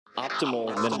Optimal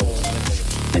minimal.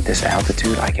 At this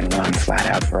altitude, I can run flat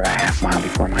out for a half mile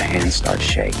before my hands start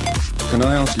shaking. Can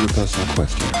I ask you a personal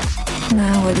question?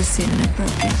 Now would seem an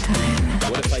appropriate time.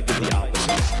 What if I did the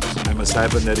opposite? I'm a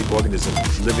cybernetic organism,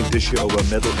 living tissue over a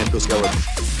metal endoskeleton.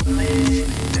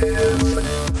 Tim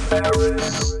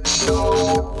Ferriss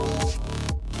Show.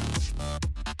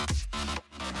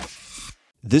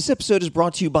 This episode is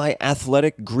brought to you by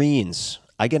Athletic Greens.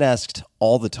 I get asked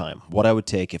all the time what I would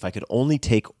take if I could only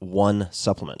take one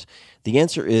supplement. The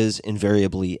answer is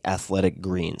invariably Athletic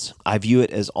Greens. I view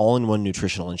it as all-in-one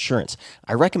nutritional insurance.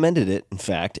 I recommended it, in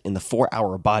fact, in the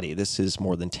 4-Hour Body. This is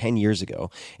more than 10 years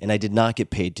ago, and I did not get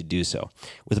paid to do so.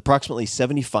 With approximately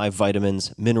 75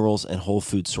 vitamins, minerals, and whole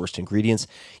food sourced ingredients,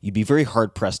 you'd be very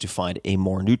hard-pressed to find a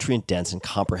more nutrient-dense and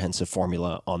comprehensive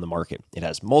formula on the market. It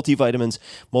has multivitamins,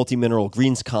 multi-mineral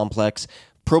greens complex,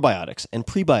 probiotics and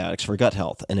prebiotics for gut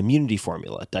health, an immunity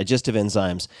formula, digestive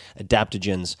enzymes,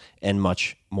 adaptogens, and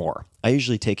much more. I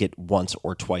usually take it once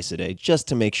or twice a day just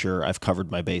to make sure I've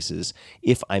covered my bases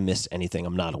if I missed anything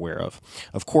I'm not aware of.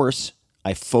 Of course,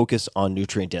 I focus on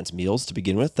nutrient-dense meals to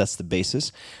begin with. That's the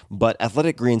basis. But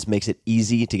Athletic Greens makes it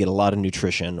easy to get a lot of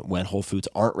nutrition when whole foods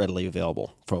aren't readily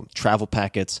available. From travel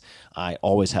packets, I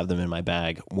always have them in my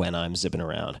bag when I'm zipping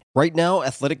around. Right now,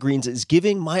 Athletic Greens is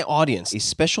giving my audience a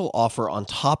special offer on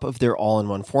top of their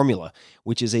all-in-one formula,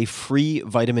 which is a free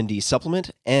vitamin D supplement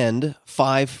and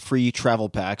 5 free travel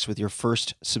packs with your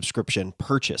first subscription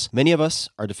purchase. Many of us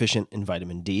are deficient in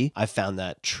vitamin D. I've found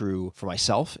that true for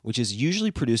myself, which is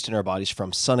usually produced in our bodies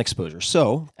from sun exposure.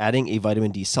 So, adding a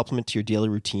vitamin D supplement to your daily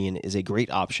routine is a great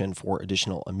option for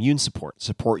additional immune support.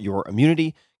 Support your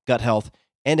immunity, gut health,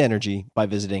 and energy by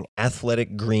visiting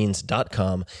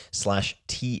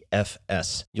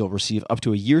athleticgreens.com/TFS. You'll receive up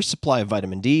to a year's supply of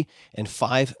vitamin D and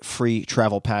 5 free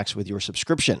travel packs with your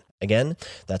subscription. Again,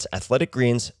 that's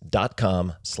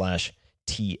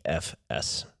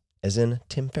athleticgreens.com/TFS, as in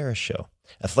Tim Ferriss Show.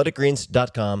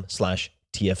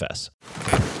 athleticgreens.com/TFS.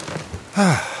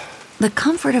 The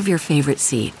comfort of your favorite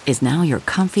seat is now your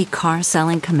comfy car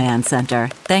selling command center,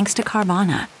 thanks to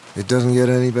Carvana. It doesn't get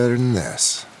any better than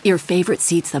this. Your favorite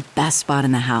seat's the best spot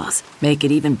in the house. Make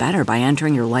it even better by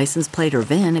entering your license plate or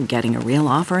VIN and getting a real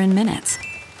offer in minutes.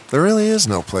 There really is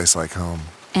no place like home.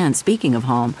 And speaking of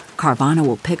home, Carvana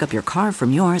will pick up your car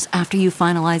from yours after you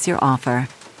finalize your offer.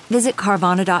 Visit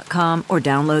Carvana.com or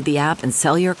download the app and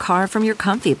sell your car from your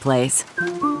comfy place.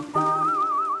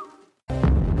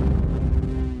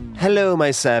 Hello,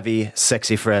 my savvy,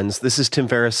 sexy friends. This is Tim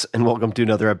Ferriss, and welcome to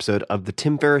another episode of The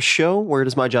Tim Ferriss Show, where it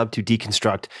is my job to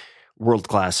deconstruct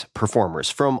world-class performers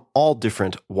from all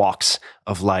different walks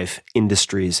of life,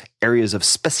 industries, areas of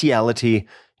speciality,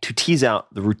 to tease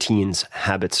out the routines,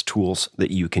 habits, tools that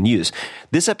you can use.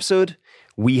 This episode,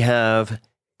 we have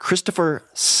Christopher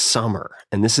Sommer,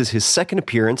 and this is his second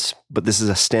appearance, but this is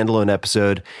a standalone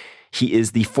episode. He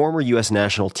is the former U.S.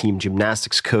 national team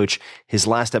gymnastics coach. His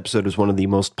last episode was one of the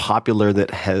most popular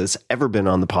that has ever been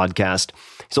on the podcast.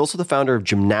 He's also the founder of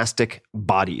Gymnastic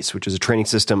Bodies, which is a training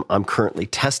system I'm currently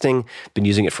testing. Been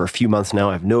using it for a few months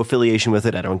now. I have no affiliation with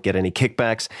it. I don't get any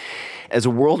kickbacks. As a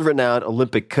world-renowned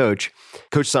Olympic coach,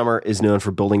 Coach Sommer is known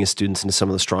for building his students into some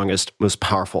of the strongest, most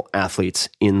powerful athletes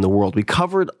in the world. We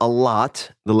covered a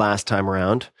lot the last time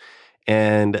around,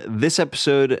 and this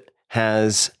episode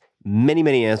has many,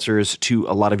 many answers to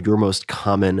a lot of your most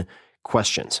common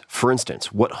questions. For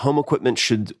instance, what home equipment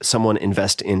should someone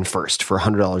invest in first for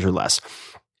 $100 or less?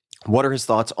 What are his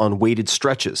thoughts on weighted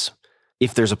stretches?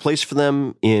 If there's a place for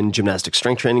them in gymnastic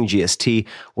strength training, GST,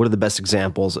 what are the best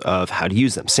examples of how to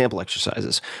use them? Sample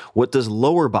exercises. What does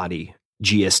lower body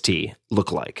GST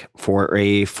look like for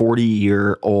a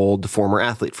 40-year-old former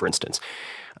athlete, for instance?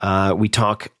 We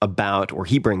talk about, or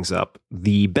he brings up,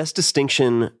 the best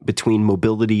distinction between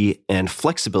mobility and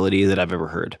flexibility that I've ever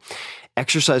heard.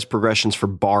 Exercise progressions for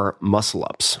bar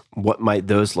muscle-ups. What might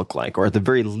those look like? Or at the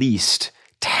very least,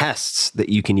 tests that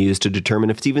you can use to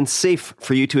determine if it's even safe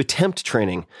for you to attempt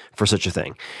training for such a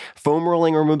thing. Foam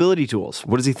rolling or mobility tools.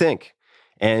 What does he think?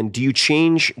 And do you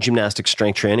change gymnastic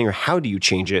strength training, or how do you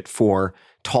change it for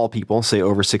tall people, say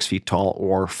over 6 feet tall,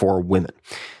 or for women?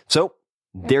 So,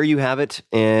 there you have it.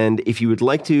 And if you would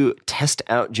like to test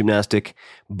out Gymnastic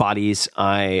Bodies,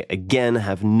 I, again,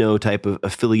 have no type of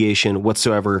affiliation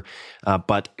whatsoever,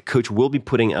 but Coach will be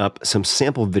putting up some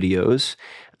sample videos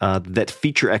that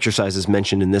feature exercises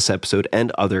mentioned in this episode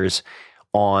and others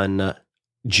on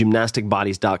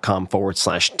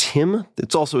gymnasticbodies.com/Tim.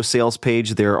 It's also a sales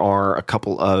page. There are a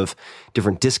couple of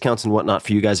different discounts and whatnot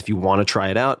for you guys if you want to try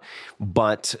it out,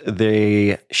 but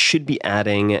they should be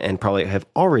adding and probably have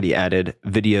already added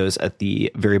videos at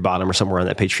the very bottom or somewhere on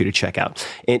that page for you to check out.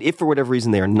 And if for whatever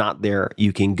reason they are not there,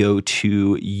 you can go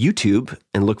to YouTube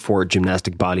and look for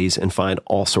Gymnastic Bodies and find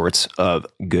all sorts of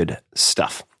good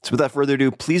stuff. So without further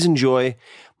ado, please enjoy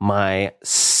my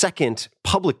second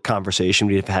public conversation.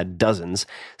 We've had dozens.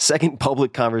 Second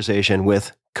public conversation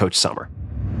with Coach Sommer.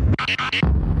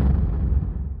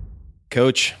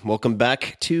 Coach, welcome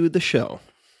back to the show.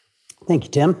 Thank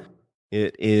you, Tim.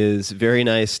 It is very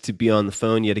nice to be on the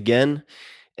phone yet again.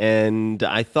 And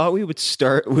I thought we would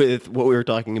start with what we were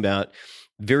talking about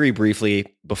very briefly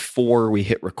before we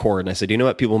hit record. And I said, you know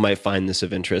what? People might find this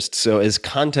of interest. So as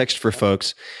context for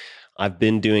folks, I've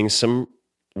been doing some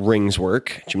rings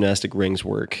work, gymnastic rings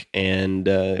work, and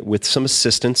with some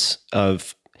assistance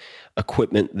of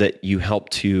equipment that you help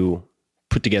to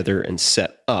put together and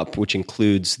set up, which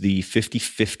includes the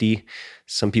 50-50,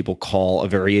 some people call a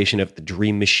variation of the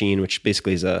Dream Machine, which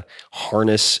basically is a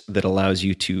harness that allows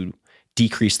you to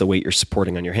decrease the weight you're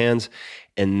supporting on your hands,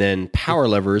 and then power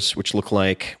levers, which look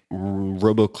like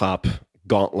RoboCop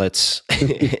gauntlets,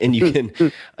 and you can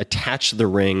attach the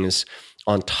rings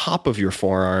on top of your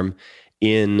forearm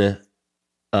in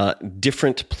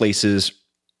different places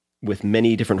with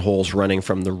many different holes running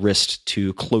from the wrist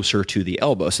to closer to the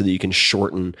elbow so that you can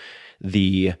shorten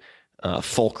the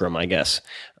fulcrum, I guess,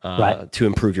 to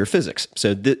improve your physics.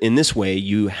 So in this way,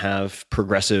 you have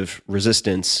progressive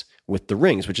resistance with the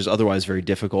rings, which is otherwise very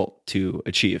difficult to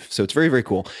achieve. So it's very, very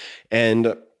cool.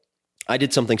 And I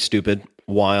did something stupid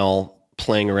while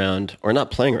playing around, or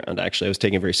not playing around, actually. I was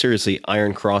taking it very seriously,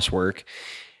 iron cross work,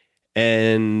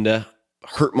 and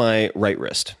hurt my right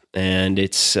wrist. And I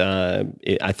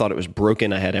thought it was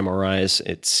broken. I had MRIs.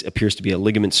 It appears to be a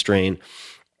ligament strain.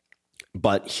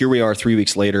 But here we are 3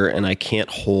 weeks later, and I can't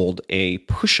hold a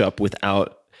push-up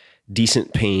without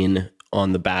decent pain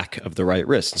on the back of the right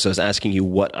wrist. So I was asking you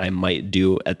what I might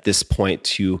do at this point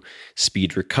to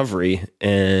speed recovery.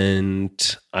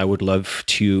 And I would love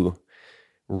to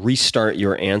restart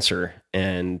your answer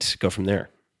and go from there.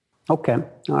 Okay.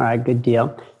 All right. Good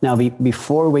deal. Now,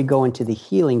 before we go into the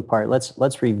healing part,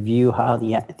 let's review how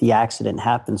the accident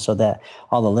happened so that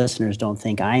all the listeners don't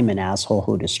think I'm an asshole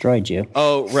who destroyed you.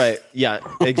 Oh, right. Yeah,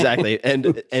 exactly.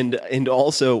 and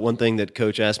also one thing that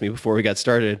Coach asked me before we got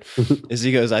started is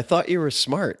he goes, I thought you were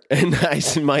smart. And I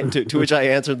said, to which I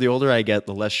answered, the older I get,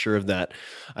 the less sure of that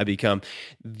I become.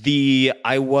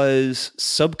 I was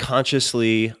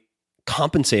subconsciously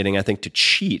compensating, I think, to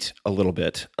cheat a little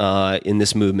bit in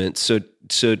this movement. So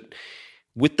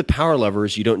with the power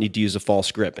levers, you don't need to use a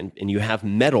false grip, and you have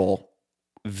metal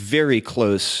very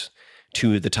close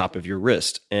to the top of your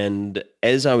wrist. And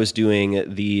as I was doing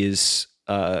these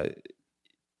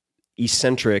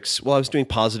eccentrics, well, I was doing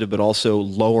positive, but also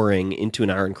lowering into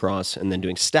an iron cross and then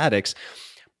doing statics,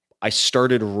 I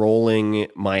started rolling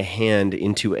my hand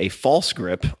into a false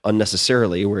grip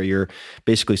unnecessarily, where you're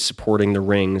basically supporting the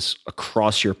rings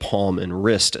across your palm and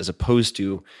wrist as opposed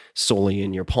to solely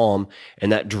in your palm.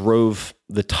 And that drove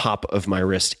the top of my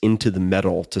wrist into the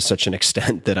metal to such an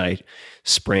extent that I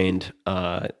sprained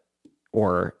in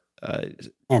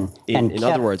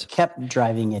other words, kept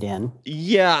driving it in.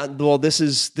 Yeah. Well, this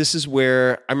is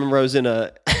where I remember I was in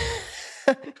a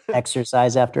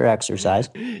exercise after exercise.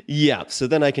 Yeah. So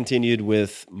then I continued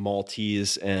with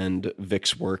Maltese and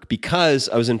Vicks work because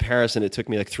I was in Paris and it took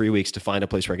me like 3 weeks to find a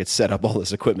place where I could set up all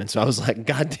this equipment. So I was like,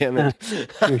 God damn it.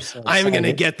 So I'm going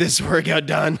to get this workout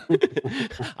done.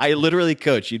 I literally,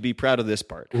 Coach, you'd be proud of this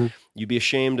part. Mm-hmm. You'd be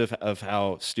ashamed of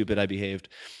how stupid I behaved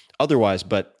otherwise.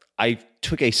 But I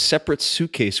took a separate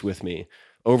suitcase with me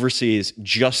overseas,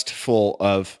 just full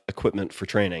of equipment for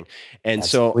training. And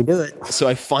so we do it. So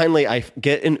I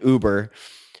get an Uber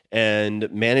and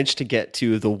managed to get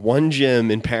to the one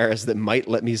gym in Paris that might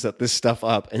let me set this stuff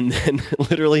up. And then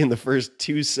literally in the first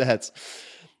 2 sets,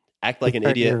 act like an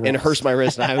idiot and hurts my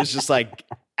wrist. And I was just like,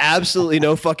 absolutely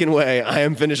no fucking way. I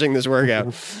am finishing this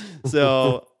workout.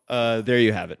 So there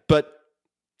you have it. But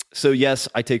so yes,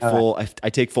 I take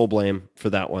full blame for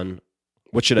that one.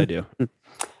 What should I do?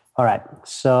 All right.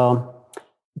 So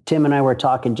Tim and I were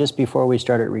talking just before we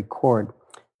started record,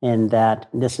 and that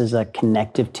this is a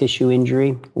connective tissue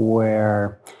injury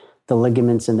where the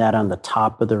ligaments in that on the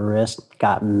top of the wrist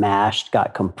got mashed,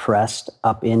 got compressed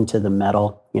up into the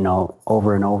metal,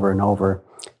 over and over and over.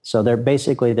 So they're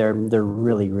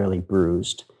really, really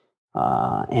bruised.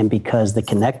 And because the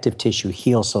connective tissue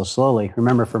heals so slowly,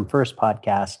 remember from first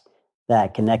podcast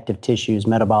that connective tissue's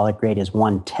metabolic rate is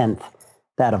 1/10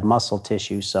 that of muscle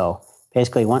tissue. So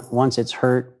basically, once it's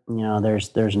hurt,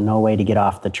 there's no way to get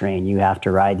off the train. You have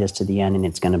to ride this to the end, and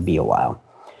it's going to be a while.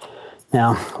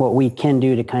 Now, what we can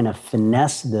do to kind of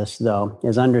finesse this, though,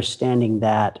 is understanding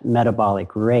that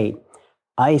metabolic rate.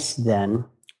 Ice, then,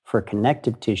 for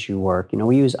connective tissue work,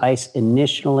 we use ice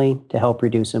initially to help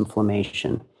reduce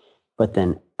inflammation. But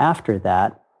then after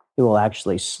that, it will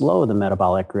actually slow the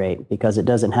metabolic rate because it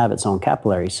doesn't have its own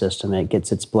capillary system. It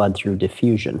gets its blood through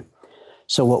diffusion.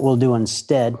 So what we'll do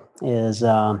instead is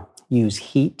use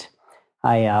heat.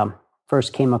 I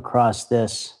first came across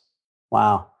this,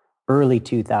 early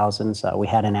 2000s. We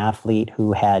had an athlete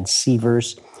who had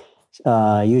Sievers.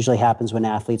 Usually happens when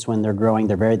they're growing,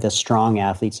 they're the strong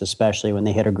athletes, especially when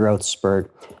they hit a growth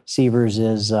spurt. Sievers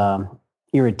is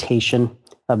irritation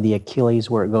of the Achilles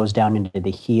where it goes down into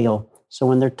the heel. So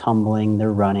when they're tumbling,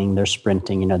 they're running, they're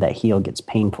sprinting, that heel gets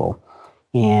painful.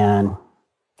 And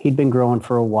he'd been growing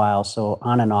for a while. So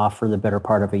on and off for the better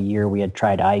part of a year, we had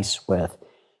tried ice with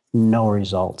no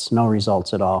results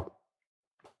at all.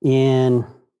 In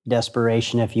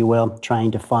desperation, if you will,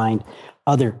 trying to find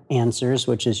other answers,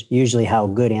 which is usually how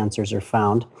good answers are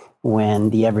found when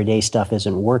the everyday stuff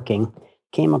isn't working,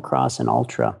 came across an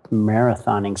ultra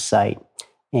marathoning site.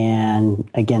 And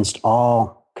against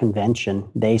all convention,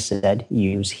 they said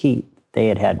use heat. They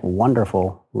had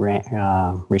wonderful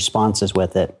responses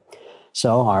with it.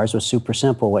 So ours was super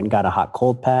simple. Went and got a hot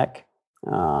cold pack,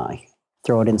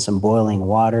 throw it in some boiling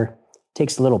water.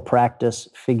 Takes a little practice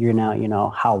figuring out,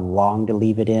 how long to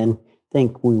leave it in. I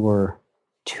think we were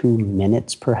 2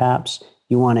 minutes perhaps.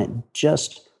 You want it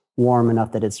just warm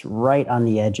enough that it's right on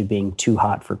the edge of being too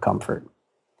hot for comfort.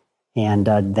 And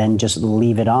then just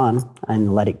leave it on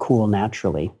and let it cool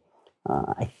naturally.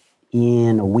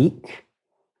 In a week,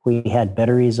 we had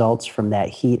better results from that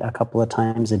heat a couple of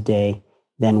times a day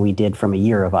than we did from a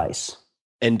year of ice.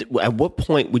 And at what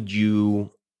point would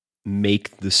you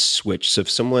make the switch? So if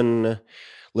someone,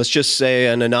 let's just say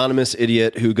an anonymous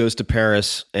idiot who goes to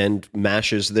Paris and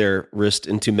mashes their wrist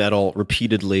into metal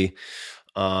repeatedly,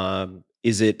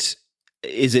 is it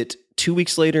 2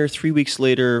 weeks later, 3 weeks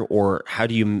later, or how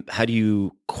do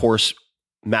you course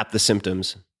map the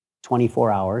symptoms?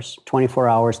 24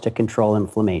 hours to control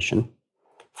inflammation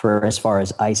for as far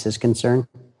as ice is concerned.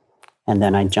 And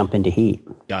then I jump into heat.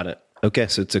 Got it. Okay.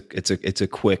 So it's a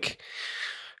quick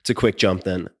jump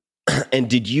then. And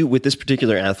did you, with this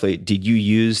particular athlete, did you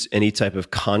use any type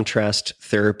of contrast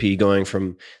therapy going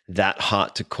from that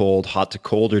hot to cold,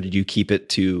 or did you keep it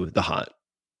to the hot?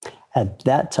 At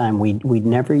that time, we'd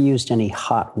never used any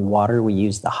hot water. We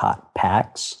used the hot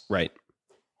packs. Right.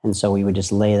 And so we would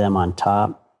just lay them on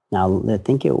top. Now, I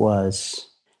think it was,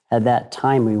 at that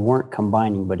time, we weren't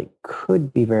combining, but it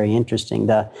could be very interesting.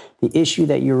 The issue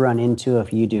that you run into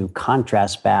if you do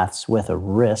contrast baths with a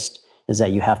wrist is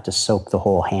that you have to soak the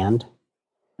whole hand.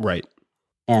 Right.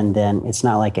 And then it's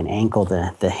not like an ankle,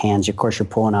 the hands, of course, you're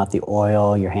pulling out the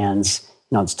oil, your hands,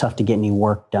 it's tough to get any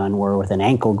work done, where with an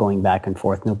ankle going back and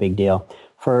forth, no big deal.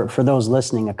 For those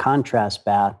listening, a contrast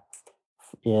bath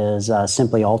is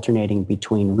simply alternating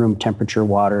between room temperature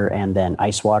water and then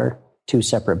ice water, 2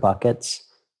 separate buckets.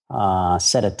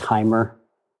 Set a timer,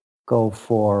 go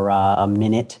for a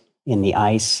minute in the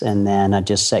ice, and then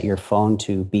just set your phone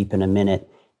to beep in a minute.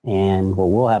 And what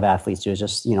we'll have athletes do is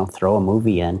just, throw a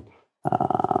movie in.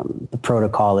 The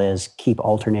protocol is keep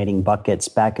alternating buckets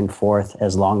back and forth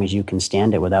as long as you can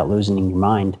stand it without losing your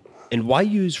mind. And why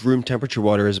use room temperature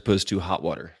water as opposed to hot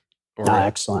water?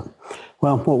 Excellent.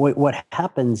 Well, what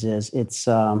happens is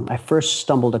I first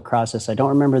stumbled across this. I don't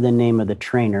remember the name of the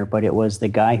trainer, but it was the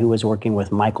guy who was working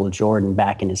with Michael Jordan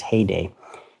back in his heyday.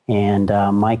 And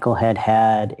Michael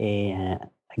had a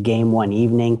game one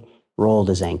evening, rolled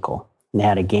his ankle, and they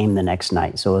had a game the next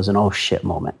night. So it was an oh shit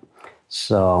moment.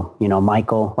 So,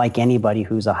 Michael, like anybody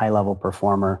who's a high-level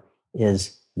performer,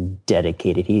 is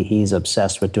dedicated. He's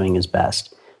obsessed with doing his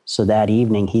best. So that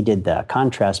evening, he did the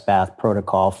contrast bath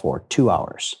protocol for 2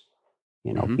 hours.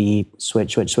 Beep,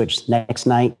 switch. Next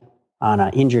night, on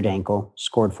an injured ankle,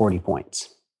 scored 40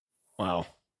 points. Wow.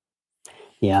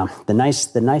 Yeah. The nice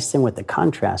thing with the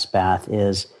contrast bath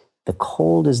is the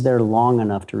cold is there long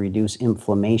enough to reduce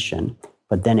inflammation,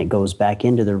 but then it goes back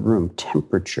into the room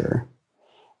temperature,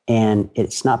 and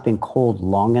it's not been cold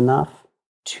long enough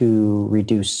to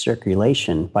reduce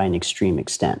circulation by an extreme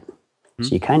extent. Mm-hmm.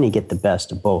 So you kind of get the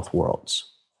best of both worlds.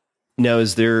 Now,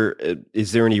 is there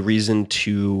any reason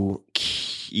to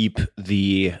keep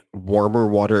the warmer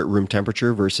water at room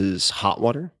temperature versus hot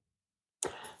water?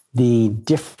 The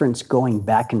difference going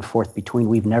back and forth between,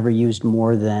 we've never used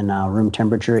more than room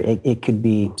temperature. It could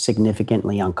be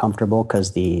significantly uncomfortable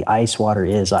because the ice water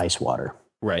is ice water.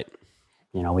 Right.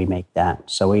 We make that.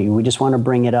 So we just want to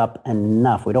bring it up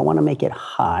enough. We don't want to make it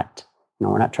hot.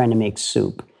 We're not trying to make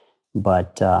soup,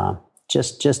 but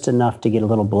just enough to get a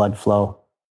little blood flow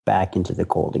back into the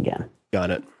cold again.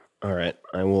 Got it. All right.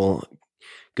 I will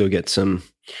go get some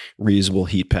reusable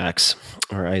heat packs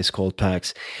or ice cold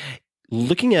packs.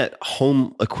 Looking at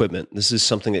home equipment, this is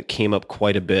something that came up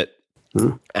quite a bit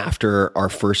after our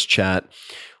first chat.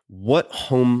 What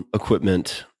home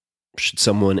equipment should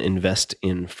someone invest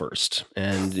in first?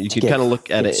 And you can kind of look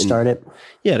at it and start it.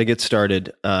 Yeah, to get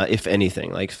started, if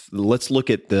anything. Like, let's look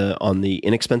at on the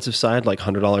inexpensive side, like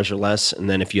 $100 or less, and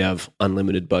then if you have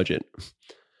unlimited budget.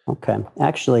 Okay.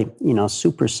 Actually,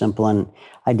 super simple, and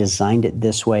I designed it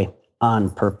this way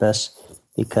on purpose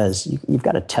because you've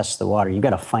got to test the water. You've got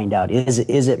to find out, is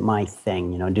it my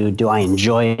thing? Do I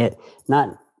enjoy it?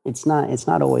 It's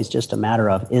not always just a matter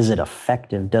of, is it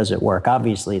effective? Does it work?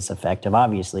 Obviously it's effective.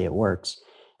 Obviously it works.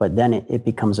 But then it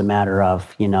becomes a matter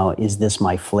of, is this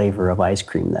my flavor of ice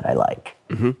cream that I like?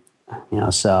 Mm-hmm.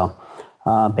 So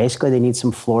basically they need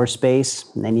some floor space.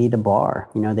 And they need a bar.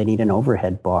 They need an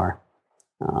overhead bar.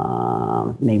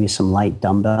 Maybe some light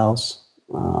dumbbells,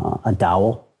 a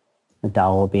dowel. The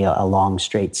dowel will be a long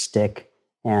straight stick.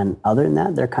 And other than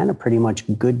that, they're kind of pretty much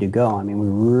good to go. I mean, we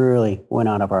really went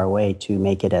out of our way to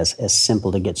make it as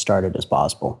simple to get started as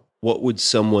possible. What would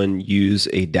someone use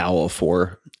a dowel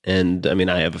for? And I mean,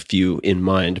 I have a few in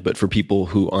mind, but for people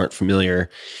who aren't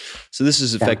familiar, so this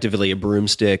is effectively a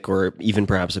broomstick or even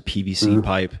perhaps a PVC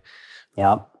pipe.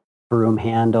 Yep. Broom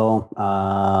handle,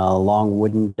 long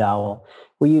wooden dowel.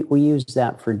 We use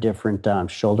that for different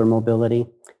shoulder mobility.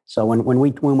 So when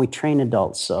we train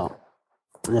adults,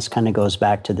 and this kind of goes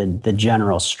back to the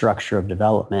general structure of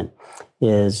development,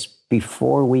 is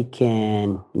before we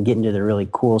can get into the really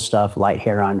cool stuff, light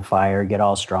hair on fire, get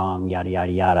all strong, yada,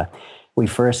 yada, yada, we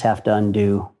first have to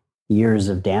undo years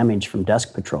of damage from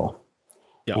desk patrol.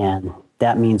 Yep. And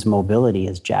that means mobility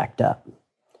is jacked up.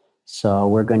 So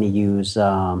we're going to use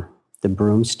the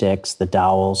broomsticks, the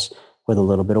dowels, with a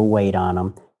little bit of weight on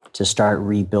them to start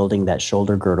rebuilding that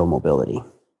shoulder girdle mobility.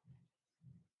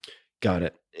 Got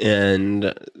it.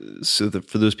 And so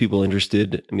for those people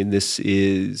interested, I mean, this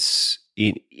is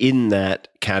in that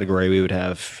category, we would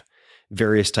have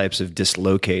various types of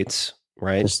dislocates,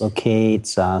 right?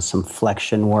 Dislocates, some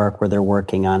flexion work where they're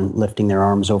working on lifting their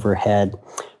arms overhead.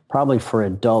 Probably for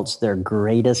adults, their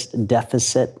greatest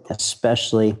deficit,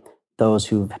 especially those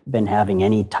who've been having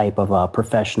any type of a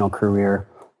professional career,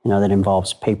 that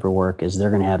involves paperwork, is they're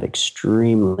going to have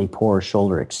extremely poor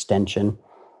shoulder extension.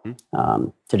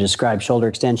 To describe shoulder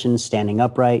extension, standing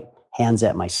upright, hands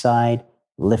at my side,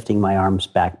 lifting my arms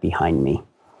back behind me.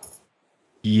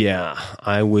 Yeah,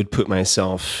 I would put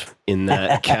myself in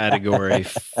that category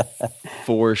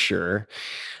for sure.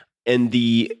 And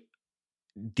the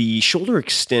shoulder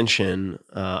extension,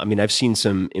 I mean, I've seen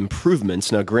some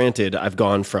improvements. Now, granted, I've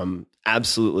gone from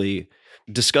absolutely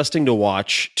disgusting to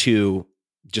watch to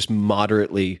just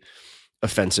moderately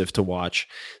offensive to watch,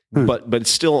 but it's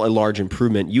still a large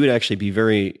improvement. You would actually be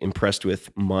very impressed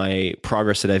with my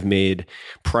progress that I've made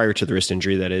prior to the wrist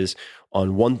injury. That is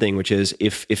on one thing, which is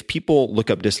if people look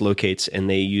up dislocates and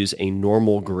they use a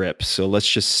normal grip. So let's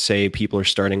just say people are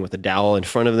starting with a dowel in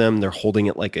front of them. They're holding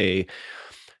it like a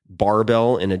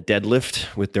barbell in a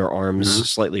deadlift with their arms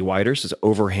slightly wider. So it's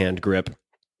overhand grip.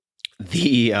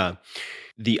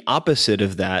 The opposite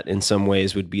of that in some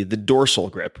ways would be the dorsal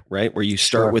grip, right? Where you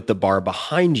start with the bar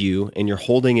behind you and you're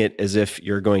holding it as if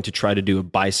you're going to try to do a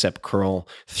bicep curl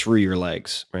through your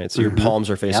legs, right? So your palms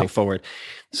are facing forward.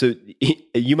 So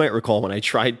you might recall when I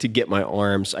tried to get my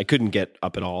arms, I couldn't get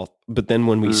up at all. But then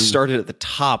when we started at the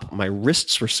top, my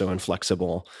wrists were so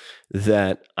inflexible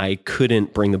that I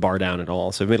couldn't bring the bar down at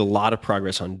all. So I've made a lot of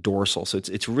progress on dorsal. So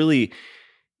it's really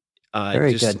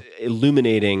just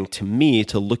illuminating to me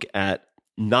to look at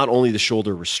not only the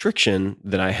shoulder restriction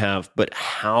that I have, but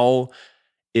how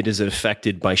it is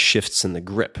affected by shifts in the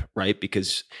grip, right?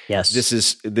 Because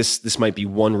this might be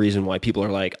one reason why people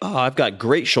are like, oh, I've got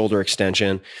great shoulder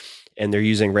extension, and they're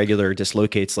using regular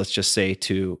dislocates, let's just say,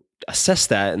 to assess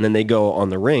that. And then they go on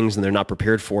the rings and they're not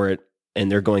prepared for it. And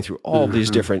they're going through all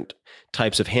these different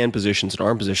types of hand positions and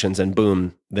arm positions, and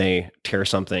boom, they tear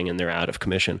something and they're out of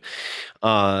commission.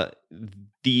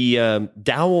 The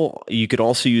dowel, you could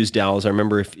also use dowels. I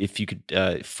remember if you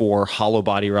could, for hollow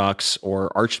body rocks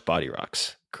or arched body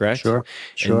rocks, correct? Sure.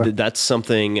 And that's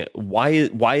something, why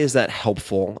is that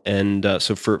helpful? And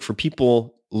so for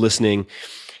people listening,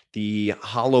 the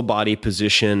hollow body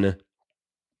position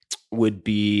would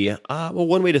be,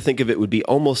 one way to think of it would be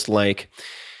almost like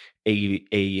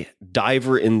a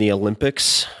diver in the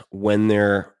Olympics when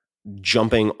they're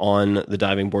jumping on the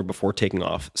diving board before taking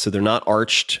off. So they're not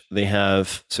arched. They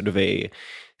have sort of a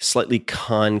slightly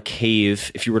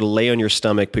concave. If you were to lay on your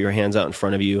stomach, put your hands out in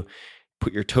front of you,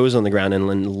 put your toes on the ground, and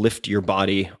then lift your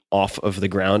body off of the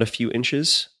ground a few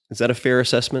inches. Is that a fair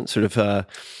assessment? Sort of.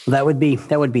 That would be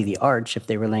the arch if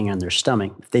they were laying on their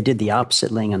stomach. If they did the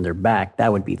opposite, laying on their back,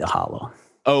 that would be the hollow.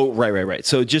 Oh, right.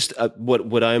 So just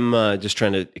what I'm just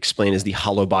trying to explain is the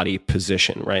hollow body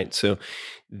position, right? So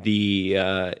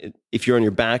if you're on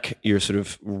your back, you're sort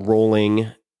of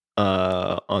rolling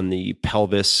on the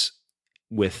pelvis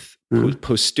with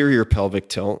posterior pelvic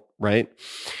tilt, right?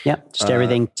 Yep, just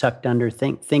everything tucked under.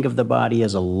 Think of the body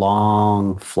as a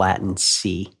long, flattened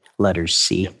C, letter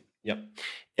C. Yep.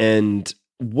 And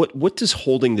what does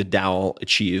holding the dowel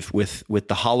achieve with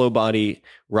the hollow body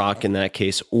rock in that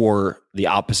case, or the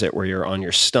opposite where you're on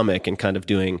your stomach and kind of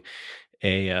doing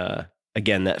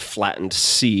again that flattened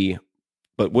C?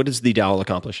 But what does the dowel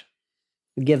accomplish?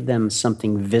 Give them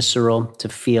something visceral to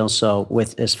feel. So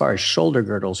as far as shoulder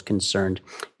girdles concerned,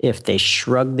 if they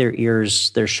shrug their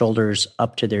shoulders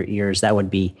up to their ears, that would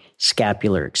be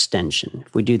scapular extension.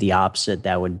 If we do the opposite,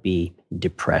 that would be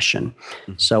depression.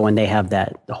 Mm-hmm. So when they have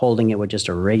that, holding it with just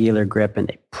a regular grip and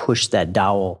they push that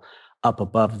dowel up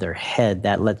above their head,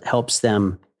 that helps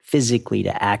them physically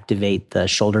to activate the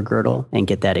shoulder girdle and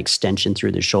get that extension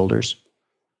through the shoulders.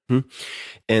 Mm-hmm.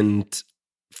 And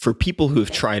for people who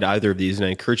have tried either of these, and I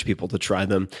encourage people to try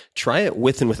them, try it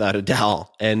with and without a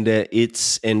dowel, and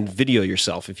video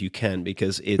yourself if you can,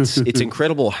 because it's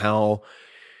incredible how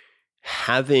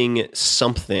having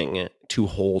something to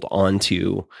hold on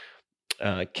to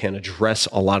can address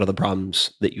a lot of the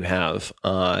problems that you have.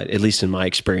 At least in my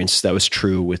experience, that was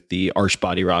true with the arch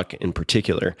body rock in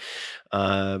particular.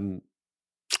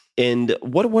 And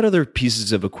what other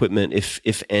pieces of equipment,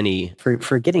 if any?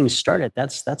 For getting started,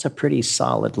 that's a pretty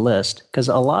solid list, because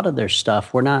a lot of their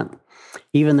stuff, we're not,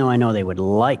 even though I know they would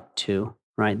like to,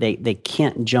 right? They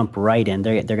can't jump right in.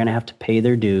 They're going to have to pay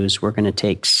their dues. We're going to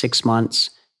take 6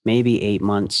 months, maybe 8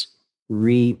 months.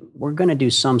 We're going to do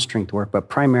some strength work, but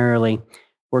primarily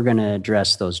we're going to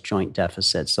address those joint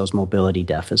deficits, those mobility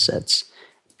deficits.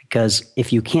 Because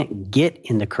if you can't get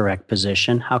in the correct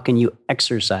position, how can you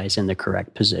exercise in the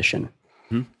correct position?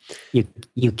 Mm-hmm.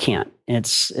 You can't.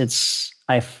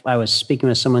 I was speaking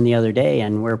with someone the other day,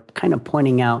 and we're kind of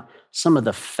pointing out some of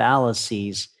the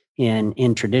fallacies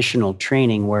in traditional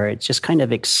training, where it's just kind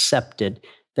of accepted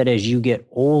that as you get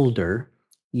older,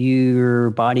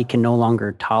 your body can no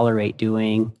longer tolerate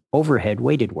doing overhead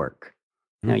weighted work.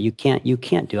 Mm-hmm. Now you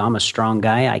can't do. I'm a strong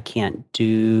guy. I can't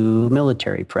do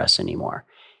military press anymore.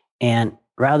 And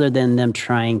rather than them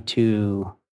trying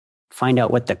to find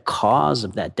out what the cause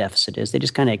of that deficit is, they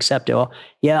just kind of accept it. Well,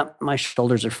 yeah, my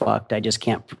shoulders are fucked. I just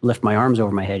can't lift my arms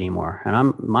over my head anymore. And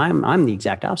I'm the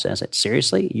exact opposite. I said,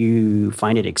 seriously, you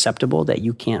find it acceptable that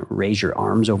you can't raise your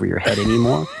arms over your head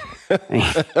anymore?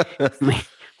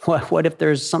 What if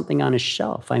there's something on a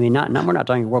shelf? I mean, we're not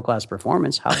talking world-class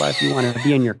performance. How about if you want to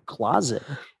be in your closet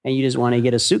and you just want to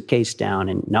get a suitcase down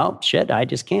and I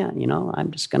just can't, I'm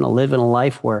just going to live in a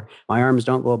life where my arms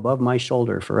don't go above my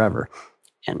shoulder forever.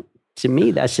 And to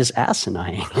me, that's just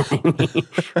asinine. I mean,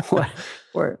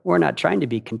 we're not trying to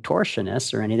be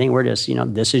contortionists or anything. We're just,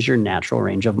 this is your natural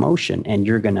range of motion, and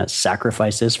you're going to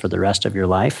sacrifice this for the rest of your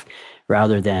life,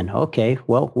 rather than, okay,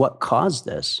 well, what caused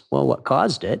this? Well, what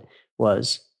caused it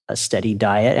was a steady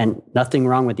diet, and nothing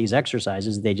wrong with these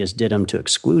exercises. They just did them to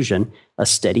exclusion. A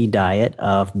steady diet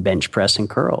of bench press and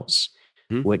curls,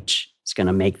 which is going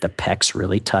to make the pecs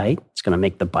really tight. It's going to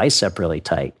make the bicep really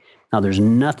tight. Now, there's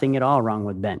nothing at all wrong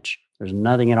with bench. There's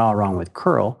nothing at all wrong with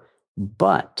curl,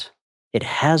 but it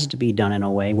has to be done in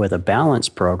a way with a balance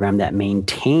program that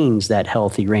maintains that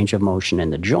healthy range of motion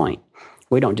in the joint.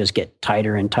 We don't just get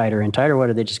tighter and tighter and tighter. What,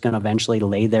 are they just going to eventually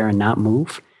lay there and not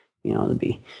move?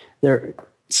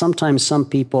 Sometimes some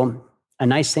people, a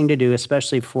nice thing to do,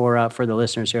 especially for the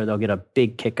listeners here, they'll get a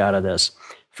big kick out of this.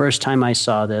 First time I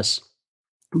saw this,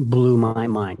 blew my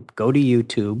mind. Go to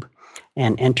YouTube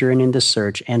and enter in the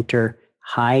search, enter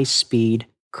high-speed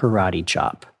karate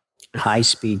chop.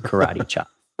 High-speed karate chop.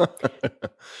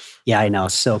 Yeah, I know.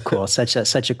 So cool.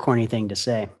 Such a corny thing to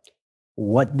say.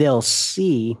 What they'll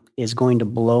see is going to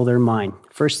blow their mind.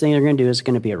 First thing they're going to do is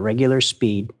going to be at regular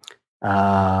speed.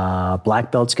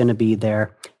 Black belt's going to be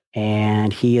there,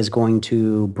 and he is going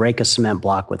to break a cement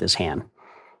block with his hand.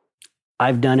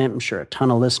 I've done it. I'm sure a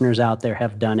ton of listeners out there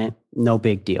have done it. No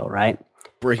big deal, right?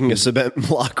 Breaking a cement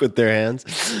block with their hands.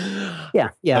 Yeah.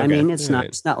 Okay. I mean, it's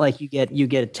Right. not like you get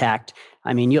attacked.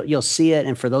 I mean, you'll see it,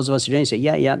 and for those of us who didn't say,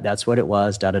 yeah, that's what it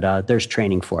was. There's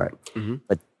training for it. Mm-hmm.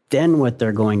 But then what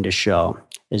they're going to show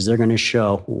is they're going to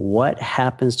show what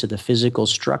happens to the physical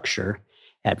structure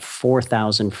at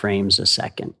 4,000 frames a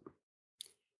second.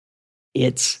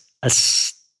 It's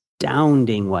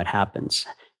astounding what happens.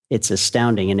 It's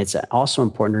astounding. And it's also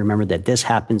important to remember that this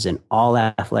happens in all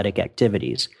athletic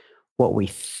activities. What we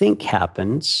think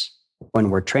happens when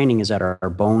we're training is that our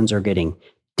bones are getting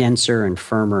denser and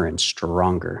firmer and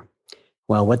stronger.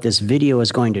 Well, what this video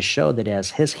is going to show, that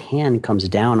as his hand comes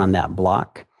down on that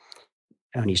block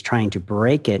and he's trying to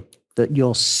break it, that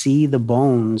you'll see the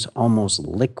bones almost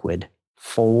liquid,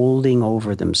 folding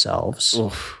over themselves.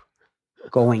 Oof.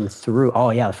 Going through.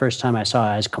 Oh yeah, the first time I saw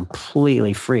it, I was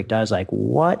completely freaked. I was like,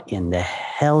 "What in the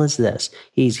hell is this?"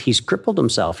 He's crippled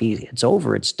himself. It's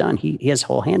over. It's done. His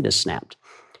whole hand is snapped,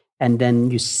 and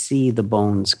then you see the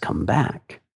bones come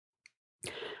back.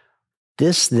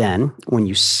 This then, when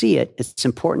you see it,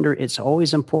 it's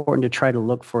always important to try to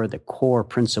look for the core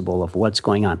principle of what's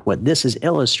going on. What this is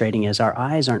illustrating is our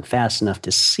eyes aren't fast enough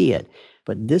to see it,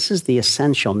 but this is the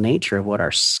essential nature of what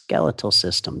our skeletal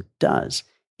system does.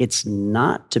 It's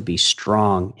not to be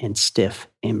strong and stiff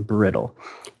and brittle.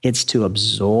 It's to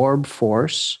absorb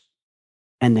force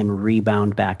and then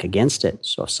rebound back against it.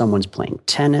 So if someone's playing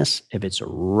tennis, if it's a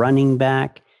running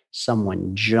back,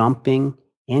 someone jumping,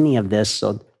 any of this,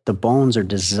 so the bones are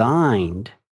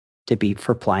designed to be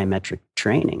for plyometric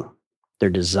training. They're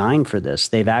designed for this.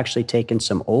 They've actually taken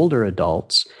some older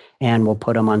adults and will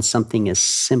put them on something as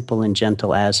simple and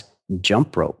gentle as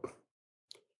jump rope.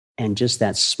 And just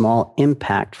that small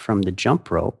impact from the jump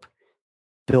rope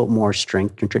built more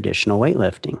strength than traditional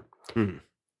weightlifting.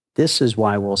 This is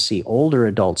why we'll see older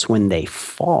adults when they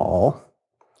fall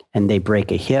and they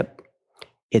break a hip.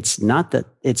 It's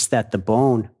that the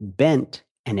bone bent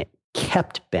and it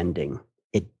kept bending.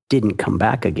 It didn't come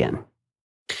back again.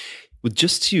 Well,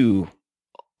 just to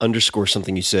underscore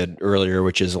something you said earlier,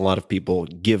 which is a lot of people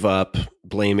give up,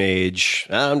 blame age.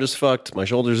 I'm just fucked. My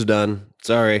shoulders are done.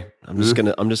 Sorry. I'm just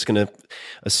gonna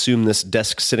assume this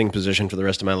desk sitting position for the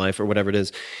rest of my life or whatever it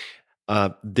is.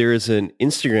 There is an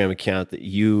Instagram account that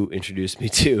you introduced me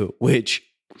to, which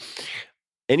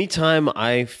anytime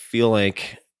I feel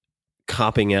like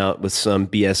copping out with some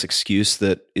BS excuse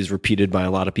that is repeated by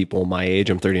a lot of people my age,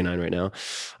 I'm 39 right now,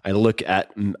 I look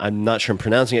at, I'm not sure I'm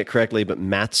pronouncing it correctly, but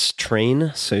Matt's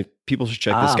Train. So people should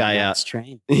check this guy Matt's out.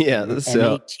 Train. Yeah.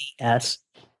 So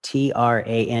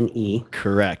MATSTRANE.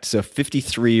 Correct. So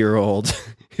 53-year-old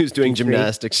who's doing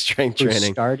gymnastics, strength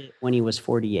training. Started when he was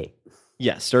 48.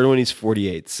 Yeah, started when he's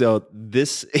 48. So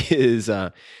this is,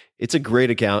 it's a great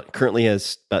account. Currently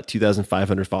has about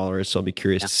 2,500 followers. So I'll be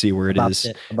curious to see where it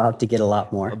is. About to get a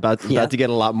lot more. About to get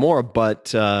a lot more,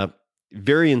 but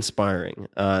very inspiring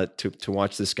to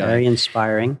watch this guy. Very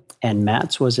inspiring. And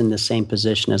Matt's was in the same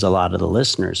position as a lot of the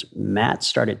listeners. Matt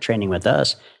started training with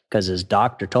us because his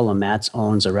doctor told him Matt's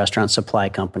owns a restaurant supply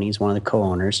company. He's one of the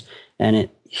co-owners and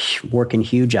working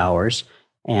huge hours.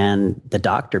 And the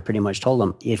doctor pretty much told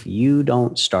him, if you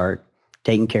don't start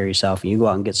taking care of yourself and you go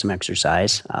out and get some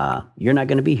exercise, you're not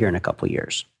going to be here in a couple of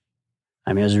years.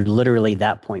 I mean, it was literally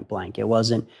that point blank. It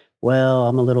wasn't, well,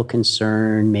 I'm a little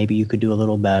concerned. Maybe you could do a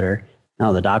little better.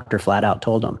 No, the doctor flat out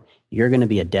told him, you're going to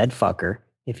be a dead fucker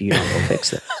if you don't go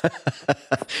fix it.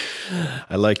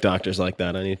 I like doctors like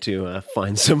that. I need to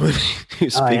find someone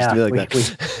who speaks to me like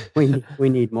that. We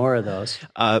need more of those.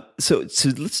 So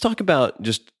let's talk about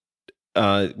just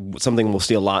something we'll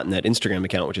see a lot in that Instagram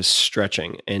account, which is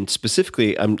stretching. And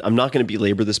specifically, I'm not going to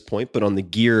belabor this point, but on the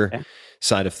gear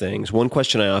side of things, one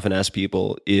question I often ask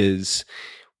people is,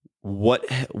 what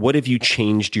have you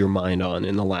changed your mind on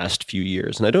in the last few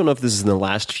years? And I don't know if this is in the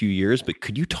last few years, but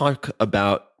could you talk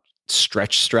about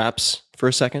stretch straps for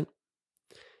a second?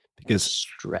 Because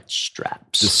stretch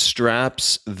straps, the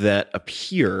straps that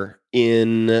appear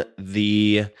in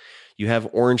you have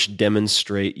Orange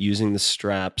demonstrate using the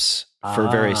straps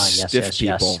for very stiff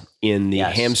people in the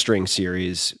hamstring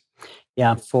series.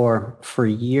 Yeah, for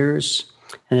years.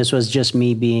 And this was just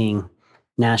me being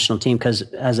national team, because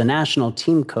as a national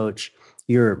team coach,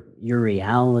 your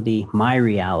reality, my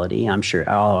reality, I'm sure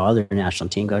all other national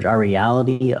team coaches, our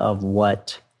reality of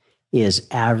what is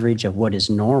average, of what is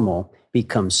normal,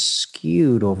 becomes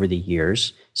skewed over the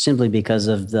years simply because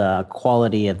of the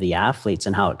quality of the athletes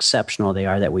and how exceptional they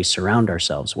are that we surround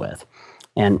ourselves with.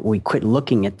 And we quit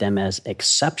looking at them as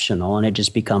exceptional, and it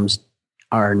just becomes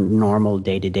our normal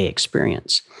day-to-day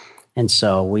experience. And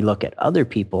so we look at other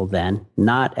people then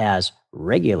not as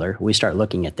regular. We start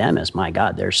looking at them as, my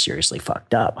God, they're seriously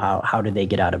fucked up. How do they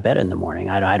get out of bed in the morning?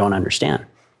 I don't understand.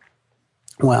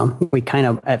 Well, we kind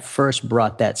of at first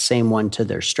brought that same one to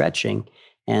their stretching.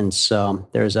 And so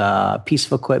there's a piece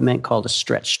of equipment called a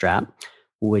stretch strap,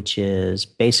 which is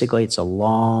basically it's a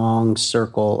long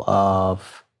circle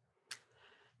of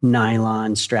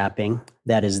nylon strapping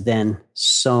that is then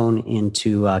sewn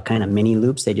into kind of mini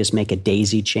loops. They just make a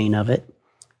daisy chain of it.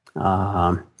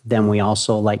 Then we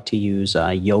also like to use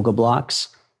yoga blocks.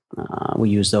 We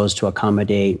use those to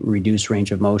accommodate reduced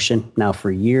range of motion. Now,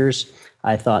 for years,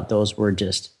 I thought those were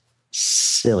just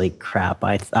silly crap.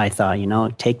 I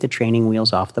thought, take the training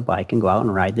wheels off the bike and go out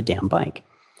and ride the damn bike.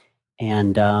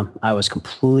 And I was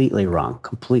completely wrong.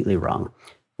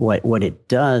 What it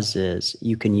does is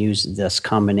you can use this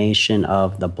combination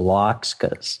of the blocks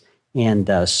and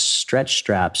the stretch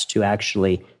straps to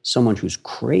actually, someone who's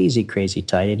crazy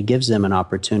tight, it gives them an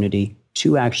opportunity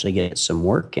to actually get some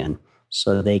work in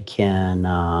so they can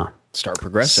start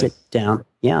progressing. Sit down.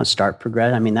 Yeah, start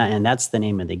progressing. I mean, that's the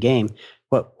name of the game.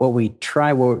 What we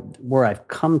try, where I've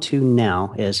come to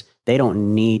now is they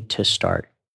don't need to start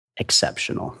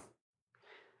exceptional.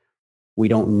 We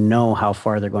don't know how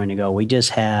far they're going to go. We just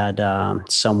had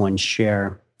someone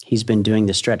share. He's been doing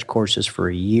the stretch courses for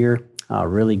a year. A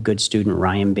really good student,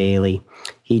 Ryan Bailey.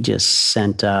 He just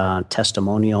sent a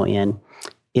testimonial in.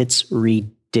 It's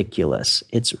ridiculous.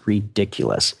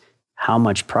 How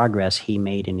much progress he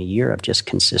made in a year of just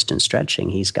consistent stretching.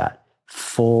 He's got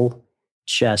full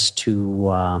chest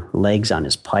to legs on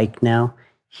his pike now.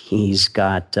 He's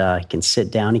got, he can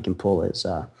sit down. He can pull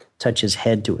touch his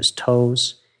head to his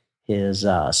toes. His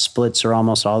splits are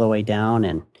almost all the way down,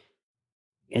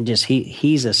 and just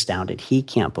he's astounded. He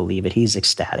can't believe it. He's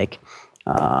ecstatic.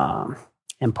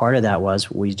 And part of that was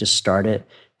we just started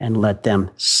and let them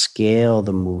scale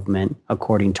the movement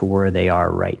according to where they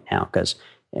are right now. Because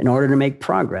in order to make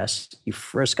progress, you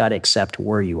first got to accept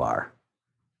where you are.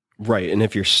 Right. And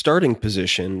if your starting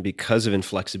position, because of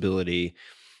inflexibility,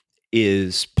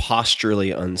 is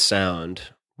posturally unsound,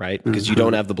 right? Because you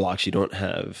don't have the blocks,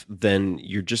 then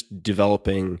you're just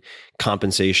developing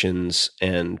compensations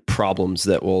and problems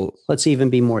that will... Let's even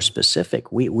be more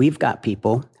specific. We've got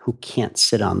people who can't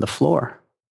sit on the floor.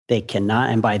 They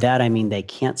cannot, and by that I mean they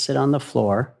can't sit on the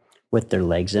floor with their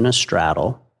legs in a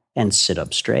straddle and sit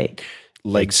up straight.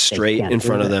 Legs straight in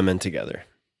front of them and together.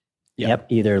 Yep,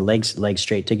 either legs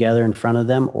straight together in front of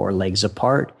them or legs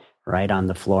apart, right on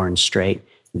the floor and straight.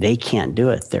 They can't do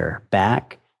it. Their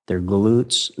back, their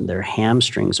glutes, their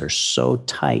hamstrings are so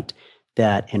tight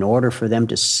that in order for them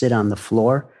to sit on the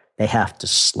floor, they have to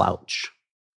slouch.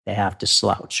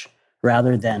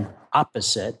 Rather than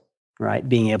opposite, right?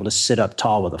 Being able to sit up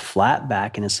tall with a flat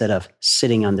back, and instead of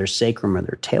sitting on their sacrum or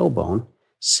their tailbone,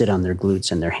 sit on their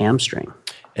glutes and their hamstring.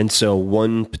 And so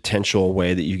one potential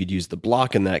way that you could use the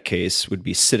block in that case would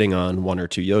be sitting on one or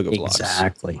two yoga blocks.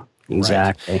 Exactly.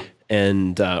 Right.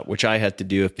 And which I had to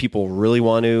do. If people really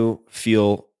want to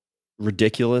feel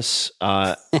ridiculous,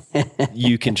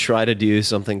 you can try to do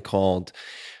something called,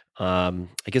 I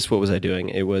guess, what was I doing?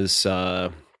 It was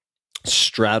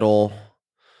straddle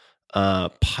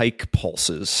pike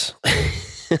pulses.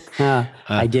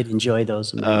 I did enjoy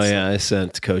those. Oh yeah, I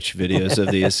sent Coach videos of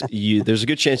these. There's a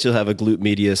good chance you'll have a glute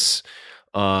medius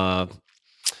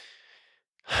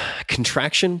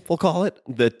contraction, we'll call it.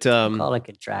 Call it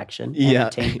contraction. Yeah,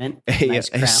 entertainment.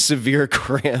 A severe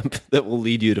cramp that will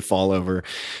lead you to fall over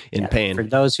in pain. For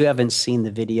those who haven't seen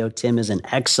the video, Tim is an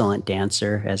excellent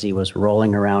dancer as he was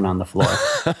rolling around on the floor.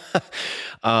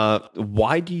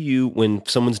 Why do you, when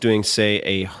someone's doing, say,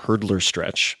 a hurdler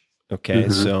stretch, okay,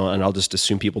 so, and I'll just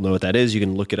assume people know what that is. You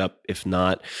can look it up if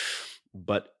not.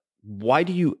 But why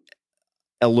do you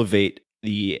elevate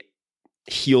the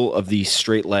heel of the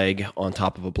straight leg on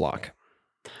top of a block?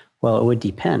 Well, it would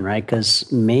depend, right? Because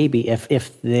maybe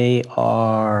if they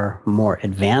are more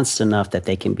advanced enough that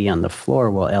they can be on the floor,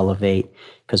 we'll elevate.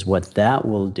 Because what that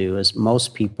will do is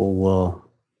most people will,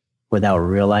 without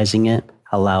realizing it,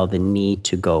 allow the knee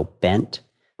to go bent.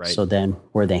 Right. So then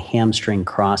where the hamstring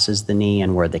crosses the knee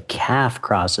and where the calf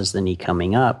crosses the knee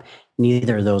coming up,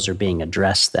 neither of those are being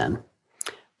addressed then.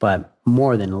 But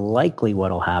more than likely what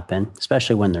will happen,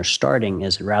 especially when they're starting,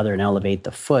 is rather than elevate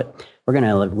the foot, we're going to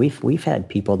elevate. We've had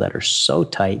people that are so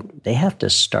tight, they have to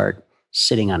start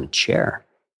sitting on a chair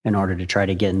in order to try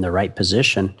to get in the right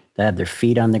position. They have their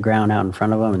feet on the ground out in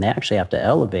front of them, and they actually have to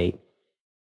elevate.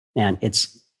 And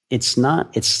it's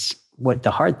what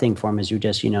the hard thing for them is you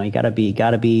got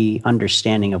to be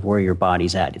understanding of where your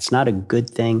body's at. It's not a good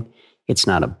thing. It's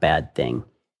not a bad thing.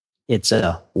 It's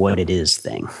a what it is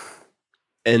thing.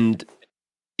 And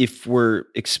if we're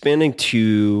expanding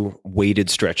to weighted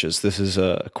stretches, this is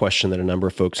a question that a number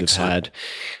of folks have had.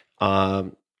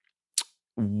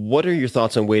 What are your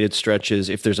thoughts on weighted stretches?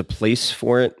 If there's a place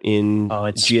for it in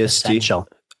GST? Essential.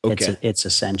 Okay. It's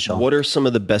essential. What are some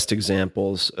of the best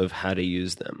examples of how to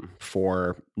use them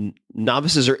for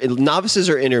novices or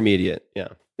intermediate? Yeah.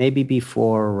 Maybe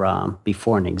before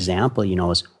an example,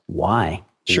 is why?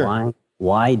 Sure.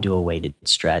 Why do a weighted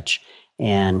stretch?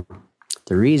 And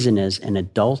the reason is an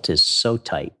adult is so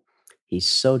tight. He's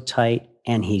so tight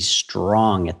and he's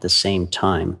strong at the same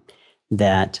time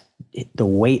that the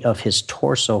weight of his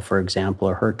torso, for example,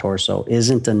 or her torso,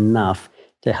 isn't enough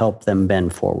to help them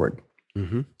bend forward.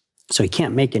 Mm-hmm. So he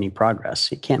can't make any progress.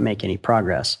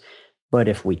 But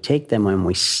if we take them and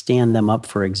we stand them up,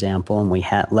 for example, and we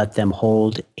let them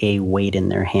hold a weight in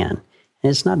their hand, and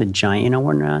it's not a giant,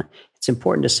 it's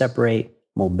important to separate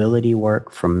mobility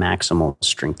work from maximal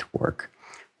strength work.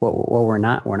 Well, we're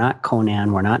not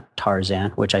Conan, we're not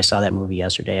Tarzan, which I saw that movie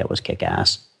yesterday. It was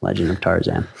kick-ass, Legend of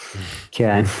Tarzan.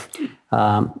 Okay.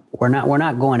 We're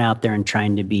not going out there and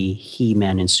trying to be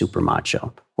He-Man and Super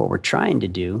Macho. What we're trying to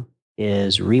do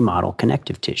is remodel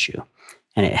connective tissue.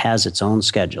 And it has its own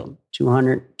schedule,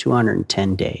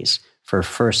 210 days for a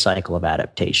first cycle of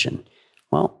adaptation.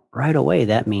 Well, right away,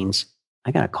 that means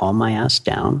I got to calm my ass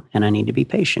down and I need to be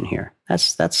patient here.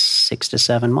 That's 6 to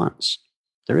 7 months.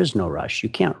 There is no rush. You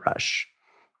can't rush,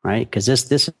 right? Because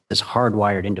this is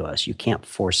hardwired into us. You can't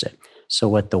force it. So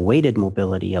what the weighted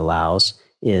mobility allows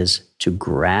is to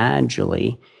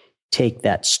gradually take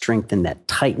that strength and that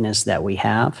tightness that we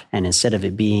have, and instead of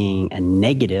it being a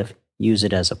negative, use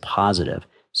it as a positive.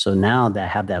 So now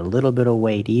that have that little bit of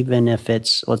weight, even if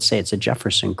let's say it's a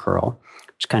Jefferson curl,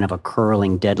 it's kind of a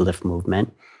curling deadlift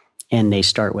movement, and they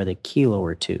start with a kilo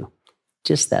or two.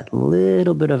 Just that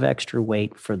little bit of extra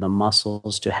weight for the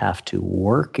muscles to have to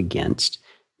work against.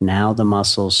 Now the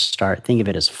muscles think of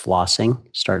it as flossing,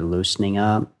 start loosening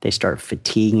up. They start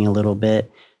fatiguing a little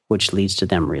bit, which leads to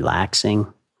them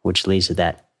relaxing, which leads to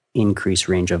that increased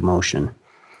range of motion,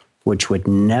 which would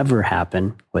never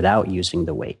happen without using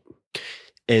the weight.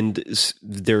 And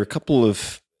there are a couple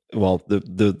of,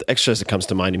 the exercise that comes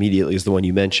to mind immediately is the one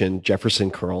you mentioned,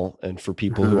 Jefferson curl. And for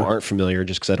people who aren't familiar,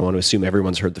 just because I don't want to assume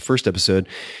everyone's heard the first episode,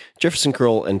 Jefferson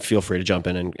curl, and feel free to jump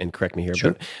in and correct me here.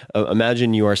 Sure. But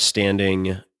imagine you are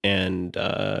standing and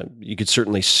you could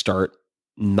certainly start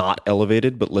not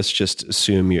elevated, but let's just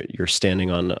assume you're standing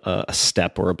on a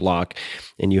step or a block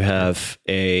and you have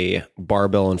a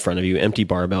barbell in front of you, empty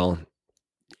barbell,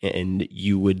 and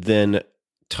you would then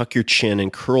tuck your chin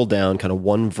and curl down kind of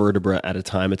one vertebra at a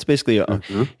time. It's basically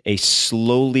a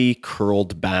slowly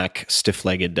curled back,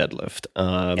 stiff-legged deadlift.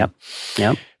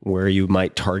 Yep. Where you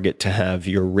might target to have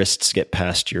your wrists get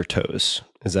past your toes.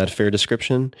 Is that a fair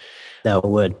description? That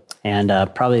would. And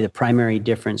probably the primary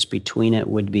difference between it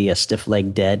would be a stiff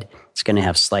leg dead. It's going to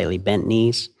have slightly bent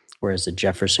knees, whereas the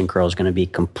Jefferson curl is going to be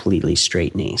completely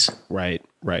straight knees. Right.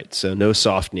 So no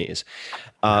soft knees.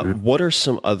 What are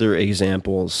some other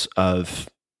examples of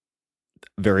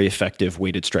very effective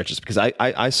weighted stretches? Because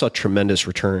I saw tremendous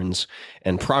returns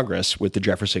and progress with the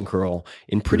Jefferson curl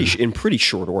in pretty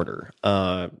short order.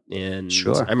 And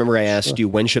sure. I remember I asked you,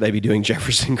 when should I be doing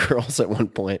Jefferson curls at one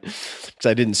point? Because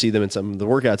I didn't see them in some of the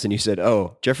workouts, and you said,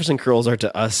 "Oh, Jefferson curls are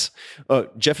to us. Oh,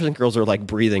 Jefferson curls are like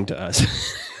breathing to us."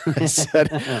 I said,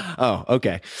 "Oh,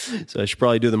 okay. So I should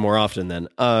probably do them more often then."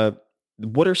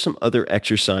 What are some other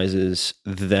exercises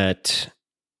that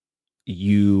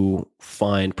you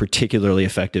find particularly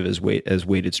effective as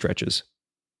weighted stretches?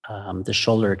 The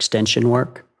shoulder extension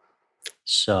work.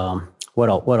 So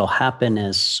what'll happen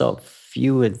is, so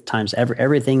few of the times,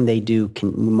 everything they do,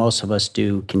 most of us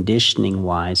do conditioning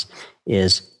wise,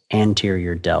 is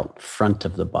anterior delt, front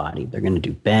of the body. They're going to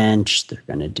do bench, they're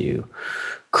going to do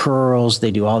curls,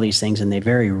 they do all these things, and they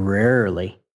very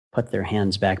rarely put their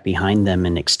hands back behind them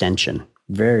in extension.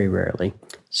 Very rarely.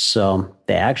 So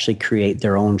they actually create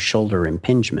their own shoulder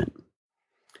impingement.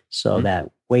 So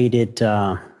that weighted,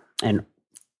 and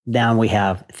now we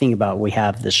have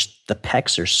the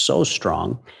pecs are so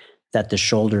strong that the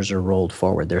shoulders are rolled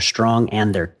forward. They're strong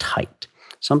and they're tight.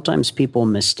 Sometimes people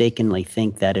mistakenly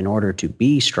think that in order to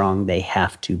be strong, they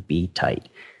have to be tight.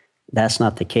 That's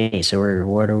not the case. So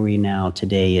what are we now?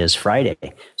 Today is Friday.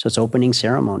 So it's opening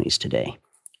ceremonies today.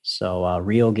 So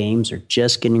Rio Games are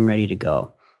just getting ready to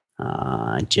go.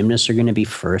 Gymnasts are going to be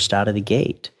first out of the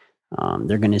gate.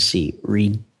 They're going to see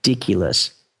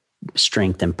ridiculous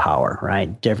strength and power,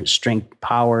 right? Different strength.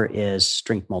 Power is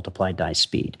strength multiplied by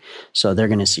speed. So they're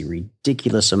going to see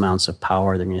ridiculous amounts of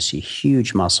power. They're going to see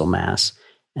huge muscle mass.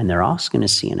 And they're also going to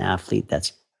see an athlete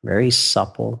that's very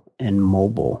supple and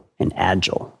mobile and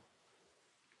agile.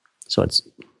 So it's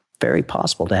very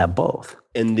possible to have both.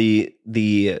 And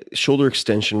the shoulder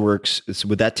extension works.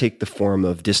 Would that take the form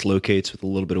of dislocates with a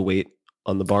little bit of weight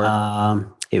on the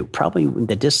bar?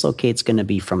 the dislocate's going to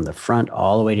be from the front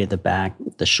all the way to the back.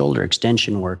 The shoulder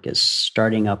extension work is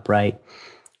starting upright,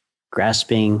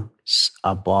 grasping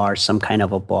a bar, some kind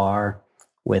of a bar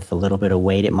with a little bit of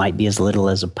weight. It might be as little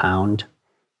as a pound.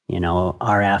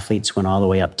 Our athletes went all the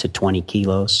way up to 20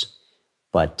 kilos,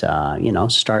 but,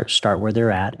 start where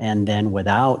they're at. And then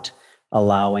without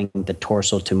allowing the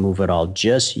torso to move at all,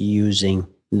 just using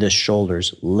the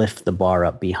shoulders, lift the bar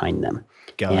up behind them.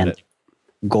 Got it.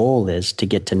 Goal is to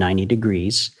get to 90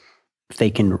 degrees. If they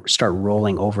can start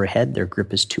rolling overhead, their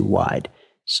grip is too wide.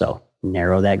 So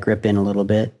narrow that grip in a little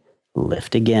bit,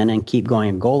 lift again, and keep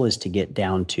going. Goal is to get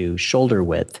down to shoulder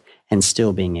width and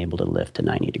still being able to lift to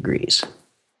 90 degrees.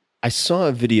 I saw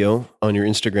a video on your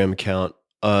Instagram account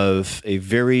of a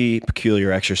very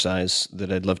peculiar exercise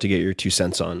that I'd love to get your 2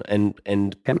 cents on.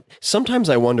 And sometimes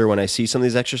I wonder when I see some of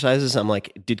these exercises, I'm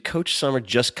like, did Coach Sommer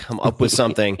just come up with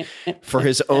something for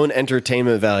his own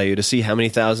entertainment value to see how many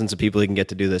thousands of people he can get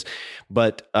to do this?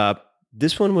 But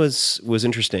this one was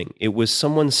interesting. It was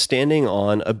someone standing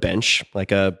on a bench,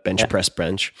 like a bench press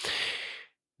bench.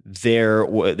 They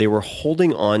were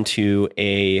holding on to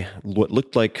what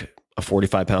looked like a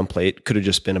 45-pound plate, could have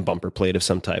just been a bumper plate of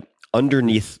some type,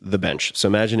 underneath the bench. So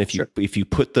imagine if you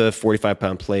put the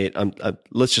 45-pound plate,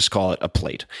 let's just call it a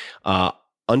plate,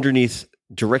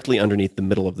 directly underneath the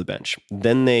middle of the bench.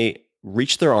 Then they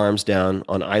reached their arms down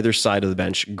on either side of the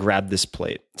bench, grabbed this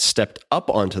plate, stepped up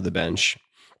onto the bench,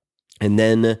 and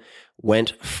then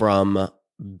went from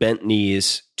bent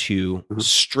knees to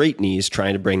straight knees,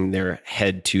 trying to bring their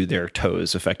head to their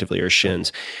toes, effectively, or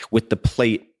shins, with the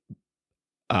plate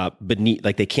beneath.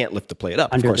 Like, they can't lift the plate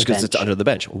up, of course, because it's under the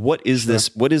bench. What is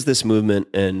this? What is this movement,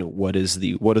 and what are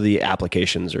the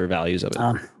applications or values of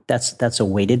it? That's a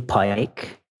weighted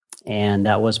pike, and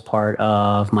that was part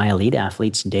of my elite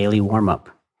athletes' daily warm up.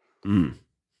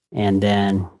 And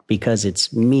then, because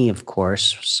it's me, of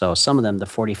course, so some of them, the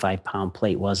 45-pound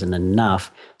plate wasn't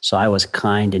enough. So I was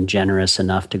kind and generous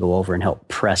enough to go over and help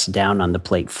press down on the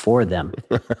plate for them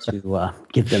to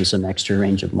give them some extra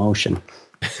range of motion.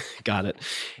 Got it.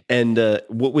 And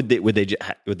what would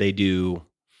they do?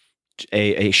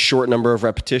 A short number of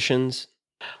repetitions?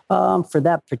 For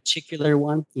that particular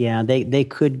one, yeah, they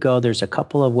could go. There's a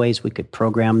couple of ways we could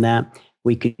program that.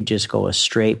 We could just go a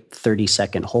straight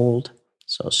 30-second hold.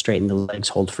 So straighten the legs,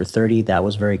 hold for 30. That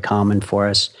was very common for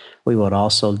us. We would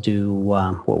also do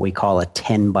what we call a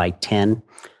 10 by 10.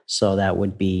 So that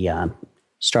would be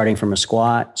starting from a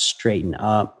squat, straighten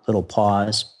up, little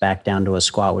pause, back down to a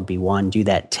squat would be 1. Do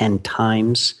that 10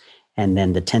 times. And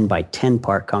then the 10 by 10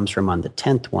 part comes from on the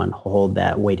 10th one, hold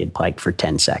that weighted pike for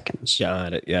 10 seconds.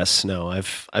 Got it. Yes. No,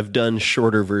 I've done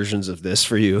shorter versions of this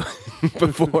for you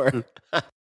before.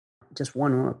 Just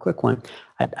one more quick one.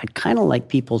 I'd kind of like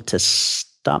people to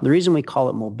stop. The reason we call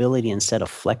it mobility instead of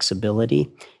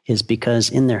flexibility is because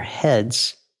in their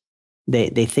heads, they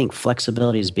think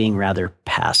flexibility is being rather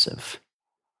passive,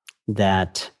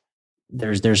 that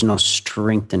there's no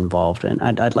strength involved.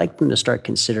 And I'd like them to start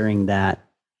considering that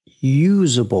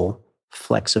usable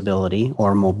flexibility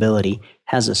or mobility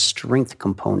has a strength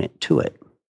component to it.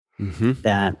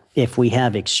 That if we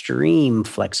have extreme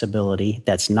flexibility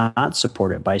that's not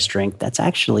supported by strength, that's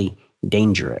actually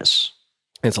dangerous.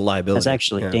 It's a liability. It's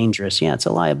actually dangerous. Yeah, it's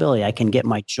a liability. I can get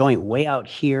my joint way out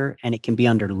here and it can be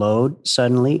under load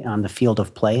suddenly on the field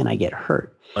of play and I get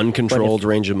hurt. Uncontrolled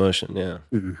range of motion, yeah.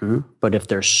 But if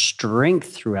there's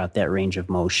strength throughout that range of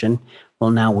motion,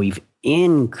 well, now we've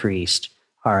increased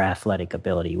our athletic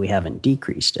ability. We haven't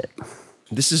decreased it.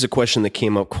 This is a question that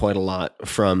came up quite a lot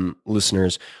from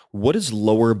listeners. What does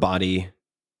lower body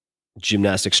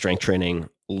gymnastic strength training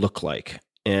look like?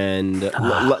 And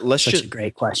let's a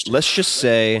great question. Let's just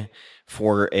say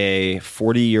for a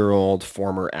 40-year-old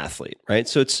former athlete, right?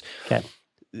 So it's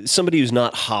somebody who's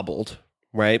not hobbled,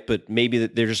 right? But maybe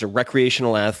they're just a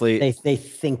recreational athlete. They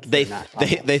think they're not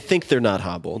hobbled. They think they're not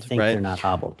hobbled, right? They're not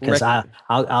hobbled. Because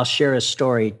I'll share a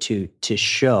story to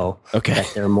show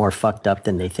that they're more fucked up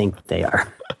than they think they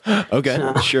are.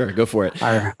 Okay, sure, go for it.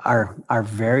 Our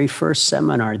very first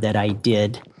seminar that I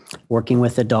did, working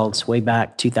with adults way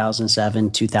back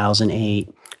 2007,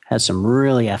 2008, had some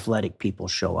really athletic people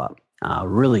show up,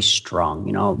 really strong,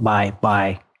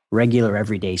 by regular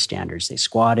everyday standards. They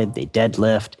squatted, they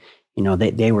deadlift,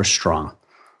 they were strong.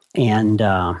 And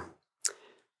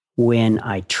when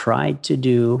I tried to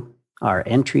do our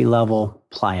entry-level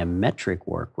plyometric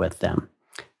work with them,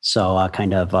 so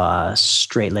kind of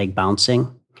straight leg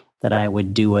bouncing that I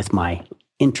would do with my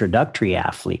introductory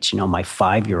athletes, my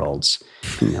 5-year-olds,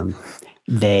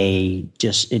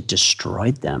 it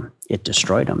destroyed them. It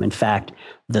destroyed them. In fact,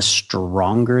 the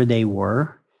stronger they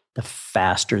were, the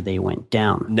faster they went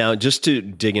down. Now, just to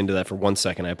dig into that for 1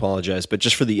 second, I apologize, but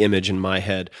just for the image in my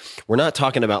head, we're not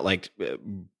talking about like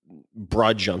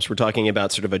broad jumps. We're talking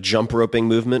about sort of a jump roping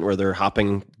movement where they're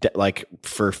hopping like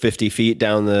for 50 feet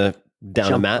down a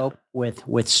mat rope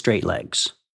with straight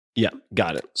legs. Yeah,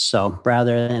 got it. So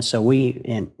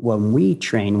when we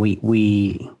train,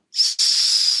 we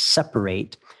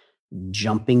separate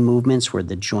jumping movements where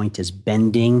the joint is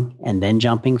bending and then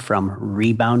jumping from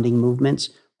rebounding movements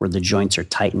where the joints are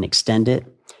tight and extended.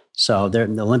 So the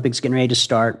Olympics getting ready to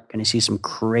start. Going to see some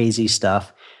crazy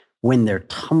stuff. When they're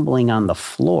tumbling on the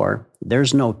floor,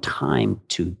 there's no time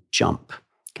to jump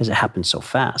because it happens so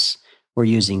fast. We're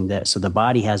using this. So the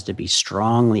body has to be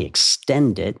strongly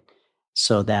extended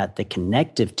so that the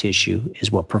connective tissue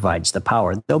is what provides the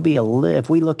power. There'll be if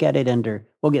we look at it under,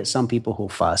 we'll get some people who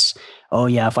fuss. Oh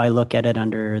yeah, if I look at it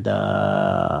under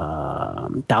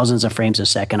the thousands of frames a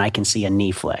second, I can see a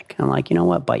knee flick. I'm like, you know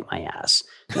what? Bite my ass.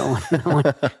 No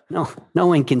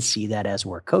one can see that as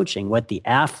we're coaching. What the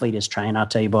athlete is trying, I'll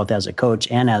tell you both as a coach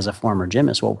and as a former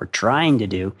gymnast, what we're trying to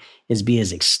do is be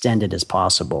as extended as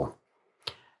possible.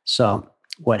 So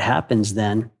what happens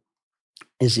then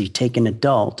is you take an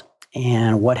adult,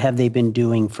 and what have they been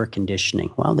doing for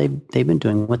conditioning? Well, they've been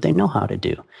doing what they know how to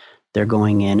do. They're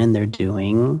going in and they're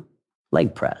doing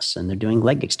leg press, and they're doing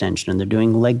leg extension, and they're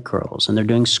doing leg curls, and they're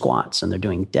doing squats, and they're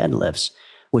doing deadlifts,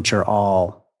 which are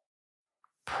all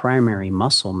primary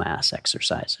muscle mass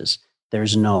exercises.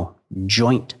 There's no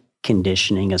joint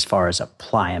conditioning as far as a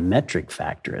plyometric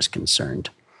factor is concerned.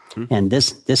 And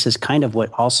this is kind of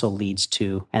what also leads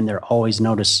to, and they're always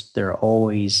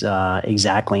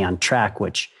exactly on track,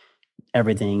 which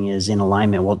everything is in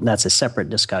alignment. Well, that's a separate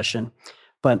discussion,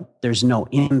 but there's no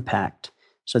impact.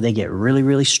 So they get really,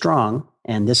 really strong.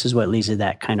 And this is what leads to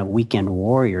that kind of weekend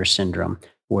warrior syndrome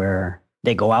where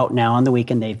they go out now on the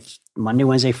weekend. Monday,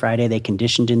 Wednesday, Friday, they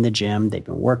conditioned in the gym. They've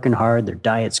been working hard. Their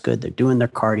diet's good. They're doing their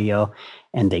cardio,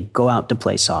 and they go out to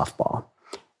play softball,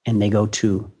 and they go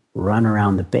to run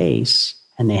around the base,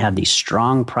 and they have these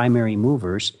strong primary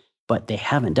movers, but they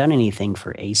haven't done anything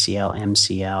for ACL,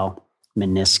 MCL,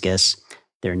 meniscus.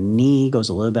 Their knee goes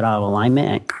a little bit out of alignment,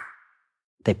 and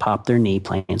they pop their knee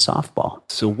playing softball.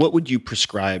 So what would you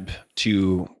prescribe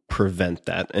to prevent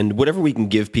that? And whatever we can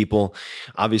give people,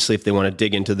 obviously, if they want to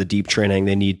dig into the deep training,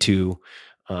 they need to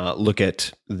look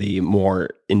at the more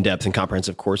in-depth and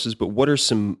comprehensive courses. But what are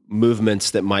some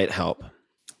movements that might help?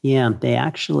 Yeah, they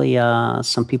actually,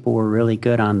 some people were really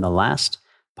good on the last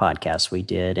podcast we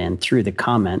did, and through the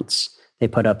comments, they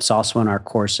put up, it's also in our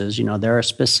courses, there are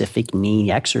specific knee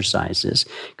exercises,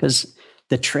 because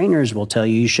the trainers will tell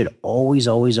you should always,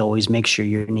 always, always make sure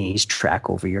your knees track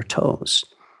over your toes.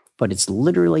 But it's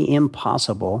literally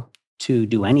impossible to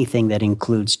do anything that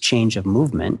includes change of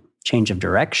movement, change of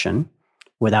direction,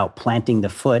 without planting the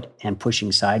foot and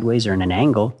pushing sideways or in an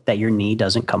angle that your knee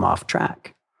doesn't come off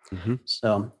track. Mm-hmm.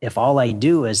 So if all I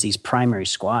do is these primary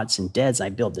squats and deads, I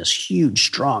build this huge,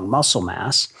 strong muscle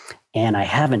mass, and I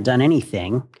haven't done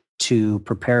anything to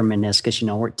prepare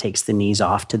meniscus, where it takes the knees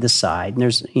off to the side. And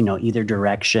there's, either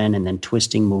direction and then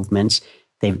twisting movements.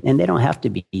 They don't have to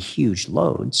be huge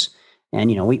loads.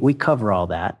 And, we cover all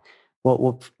that.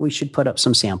 We should put up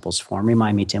some samples for them.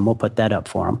 Remind me, Tim, we'll put that up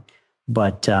for them.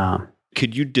 But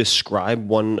could you describe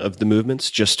one of the movements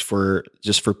just for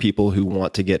people who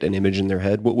want to get an image in their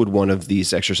head? What would one of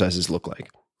these exercises look like?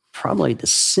 Probably the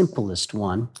simplest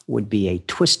one would be a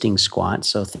twisting squat.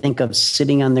 So think of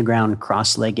sitting on the ground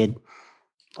cross-legged,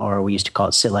 or we used to call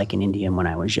it sit like an Indian when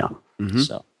I was young. Mm-hmm.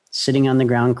 So sitting on the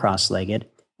ground cross-legged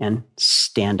and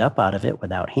stand up out of it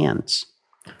without hands.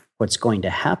 What's going to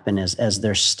happen is as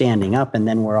they're standing up, and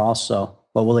then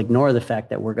we'll ignore the fact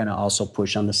that we're going to also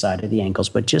push on the side of the ankles,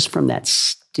 but just from that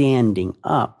standing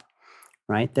up,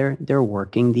 right, they're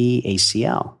working the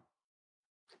ACL.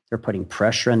 They're putting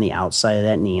pressure on the outside of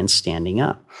that knee and standing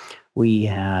up. We've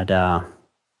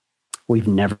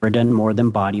never done more than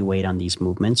body weight on these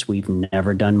movements. We've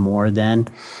never done more than,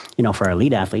 for our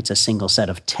elite athletes, a single set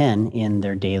of 10 in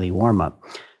their daily warm-up.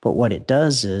 But what it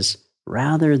does is,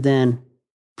 rather than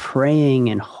praying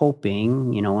and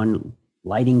hoping, and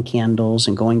lighting candles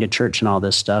and going to church and all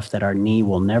this stuff, that our knee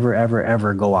will never, ever,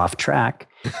 ever go off track,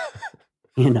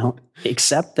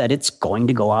 except that it's going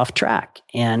to go off track,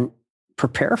 and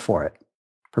prepare for it.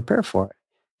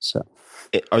 So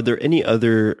are there any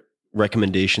other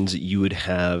recommendations that you would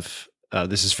have?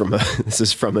 This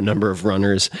is from a number of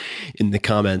runners in the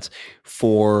comments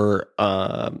for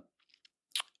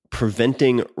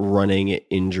preventing running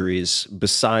injuries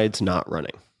besides not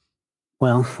running.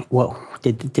 Well,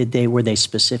 were they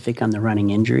specific on the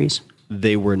running injuries?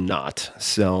 They were not.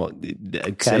 So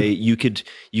I'd say you could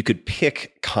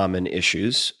pick common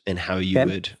issues and how you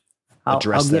would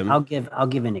address them. I'll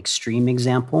give an extreme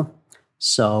example.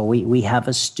 So we have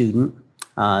a student,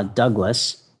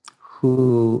 Douglas,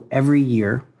 who every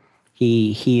year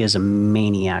he is a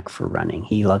maniac for running.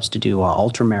 He loves to do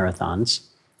ultra marathons,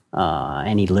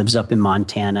 and he lives up in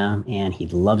Montana, and he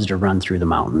loves to run through the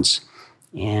mountains.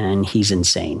 And he's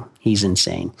insane. It's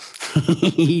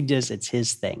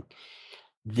his thing.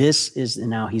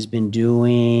 Now he's been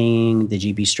doing the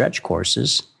GB stretch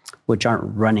courses, which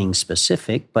aren't running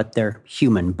specific, but they're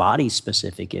human body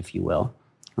specific, if you will,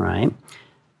 right?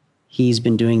 He's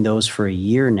been doing those for a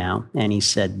year now. And he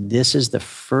said, this is the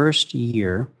first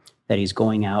year that he's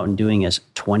going out and doing his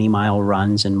 20-mile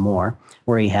runs and more,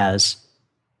 where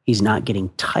he's not getting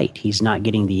tight. He's not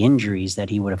getting the injuries that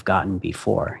he would have gotten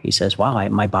before. He says, wow,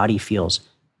 my body feels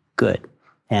good.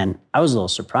 And I was a little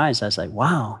surprised. I was like,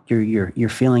 wow, you're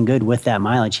feeling good with that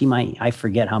mileage. I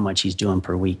forget how much he's doing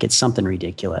per week. It's something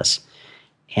ridiculous.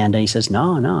 And he says,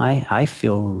 no, I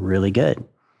feel really good.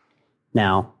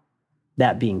 Now,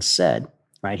 that being said,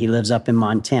 right, he lives up in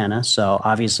Montana. So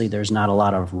obviously there's not a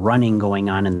lot of running going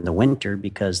on in the winter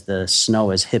because the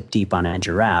snow is hip deep on a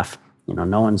giraffe.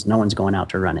 No one's going out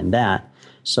to run in that.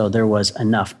 So there was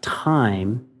enough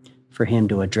time for him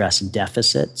to address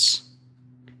deficits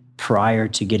prior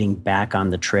to getting back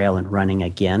on the trail and running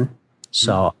again.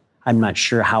 So I'm not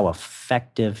sure how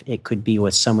effective it could be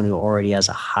with someone who already has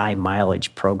a high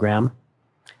mileage program.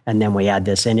 And then we add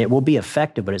this, and it will be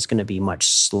effective, but it's going to be much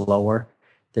slower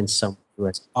than someone who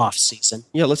is off season.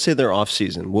 Yeah, let's say they're off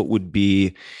season. What would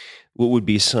be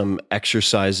some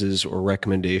exercises or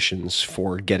recommendations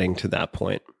for getting to that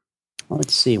point? Well,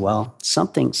 let's see. Well,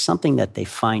 something that they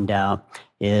find out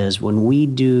is when we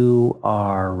do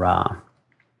our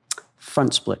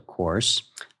front split course,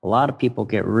 a lot of people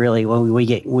get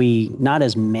we not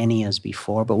as many as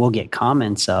before, but we'll get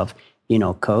comments of,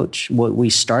 coach, we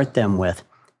start them with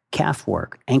calf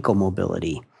work, ankle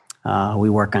mobility. We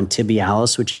work on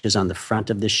tibialis, which is on the front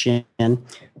of the shin.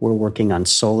 We're working on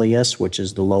soleus, which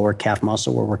is the lower calf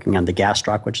muscle. We're working on the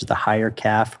gastroc, which is the higher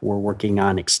calf. We're working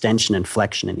on extension and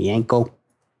flexion in the ankle.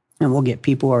 And we'll get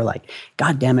people who are like,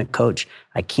 God damn it, coach,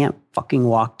 I can't fucking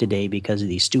walk today because of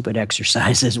these stupid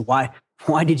exercises. Why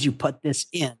did you put this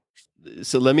in?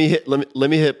 So let me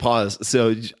hit pause.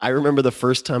 So I remember the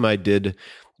first time I did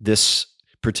this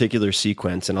particular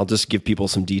sequence, and I'll just give people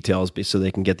some details so they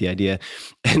can get the idea.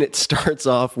 And it starts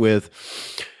off with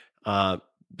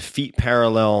feet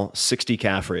parallel, 60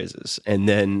 calf raises, and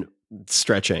then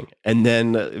stretching. And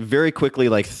then very quickly,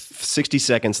 like 60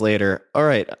 seconds later, all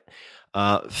right,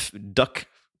 duck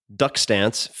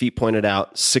stance, feet pointed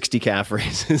out, 60 calf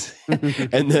raises,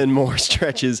 and then more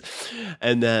stretches,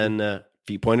 and then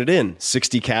feet pointed in,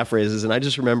 60 calf raises. And I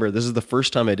just remember this is the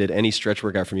first time I did any stretch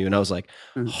workout from you. And I was like,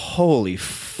 holy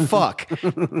fuck.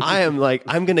 I'm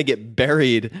going to get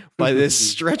buried by this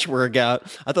stretch workout.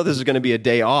 I thought this was going to be a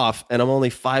day off, and I'm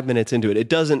only 5 minutes into it.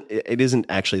 It isn't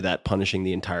actually that punishing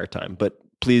the entire time, but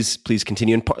please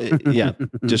continue. And yeah,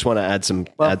 just want to add some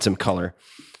color.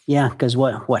 Yeah. Cause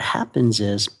what happens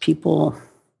is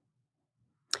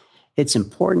it's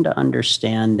important to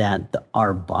understand that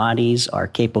our bodies are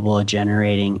capable of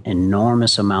generating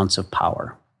enormous amounts of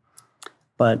power,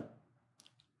 but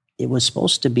it was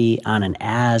supposed to be on an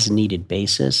as needed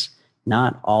basis,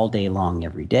 not all day long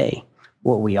every day.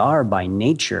 What we are by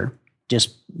nature,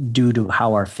 just due to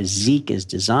how our physique is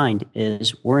designed,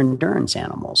 is we're endurance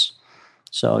animals.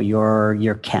 So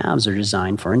your calves are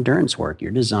designed for endurance work.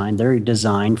 They're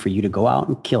designed for you to go out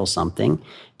and kill something,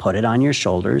 put it on your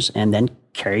shoulders, and then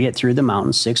carry it through the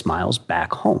mountains 6 miles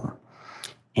back home.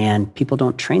 And people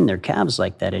don't train their calves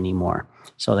like that anymore.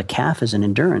 So the calf is an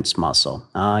endurance muscle.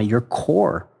 Your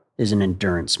core is an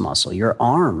endurance muscle. Your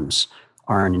arms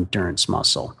are an endurance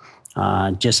muscle.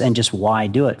 Just why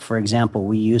do it? For example,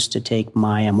 we used to take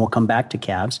and we'll come back to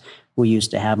calves. We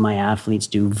used to have my athletes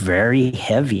do very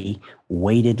heavy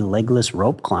weighted legless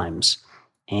rope climbs.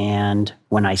 And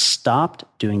when I stopped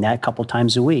doing that a couple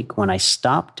times a week,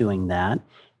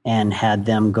 and had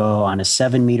them go on a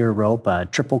 7-meter rope,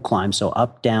 triple climb. So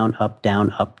up, down,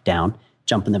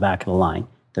 jump in the back of the line.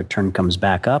 Their turn comes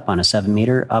back up on a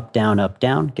 7-meter, up, down,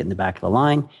 get in the back of the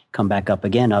line, come back up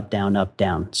again, up,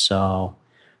 down. So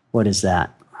what is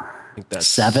that? I think that's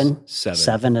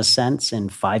seven ascents in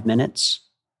 5 minutes,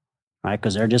 right?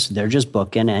 Because they're just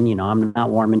booking. And, I'm not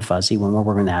warm and fuzzy when we're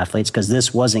working with athletes, because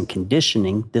this wasn't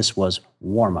conditioning. This was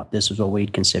warm up. This is what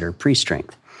we'd consider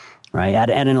pre-strength. Right. At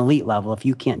an elite level, if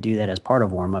you can't do that as part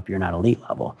of warm up, you're not elite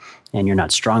level, and you're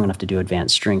not strong enough to do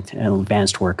advanced strength and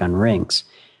advanced work on rings.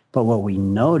 But what we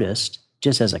noticed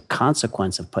just as a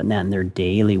consequence of putting that in their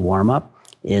daily warm-up,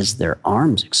 is their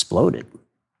arms exploded,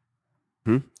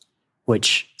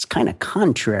 which is kind of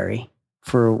contrary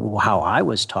for how I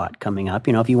was taught coming up.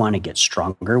 If you want to get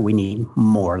stronger, we need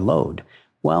more load.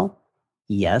 Well,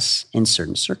 yes, in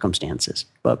certain circumstances,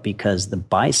 but because the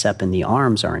bicep and the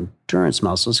arms are endurance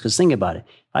muscles, because think about it.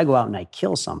 If I go out and I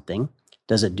kill something,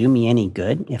 does it do me any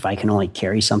good if I can only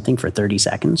carry something for 30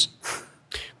 seconds?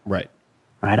 Right.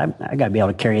 Right. I got to be able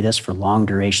to carry this for long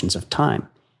durations of time.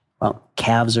 Well,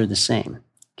 calves are the same.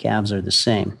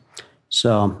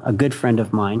 So a good friend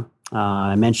of mine,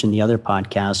 I mentioned the other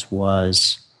podcast,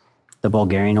 was the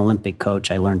Bulgarian Olympic coach.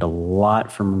 I learned a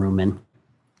lot from Rumen.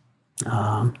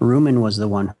 Rumen was the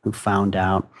one who found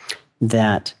out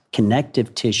that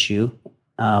connective tissue,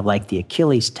 like the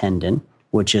Achilles tendon,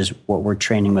 which is what we're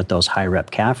training with those high rep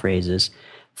calf raises,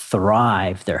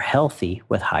 they're healthy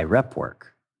with high rep work.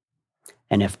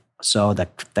 And if so,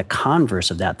 the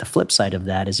converse of that, the flip side of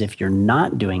that, is if you're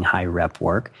not doing high rep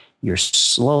work, you're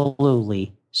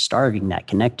slowly starving that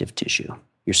connective tissue.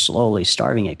 You're slowly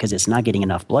starving it because it's not getting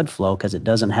enough blood flow because it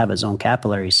doesn't have its own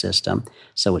capillary system.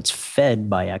 So it's fed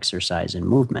by exercise and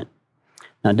movement.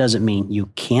 Now, it doesn't mean you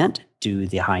can't do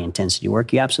the high intensity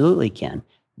work. You absolutely can.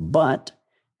 But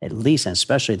at least, and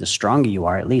especially the stronger you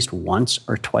are, at least once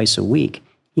or twice a week,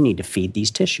 you need to feed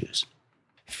these tissues.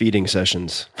 Feeding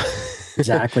sessions.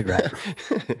 Exactly right.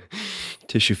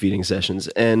 Tissue feeding sessions.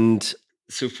 And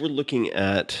so if we're looking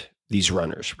at these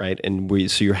runners, right? And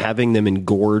so you're having them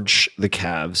engorge the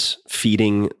calves,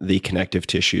 feeding the connective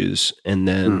tissues, and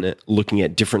then looking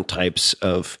at different types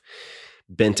of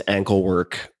bent ankle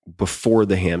work before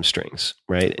the hamstrings,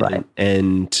 right? Right.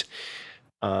 And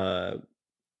are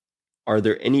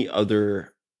there any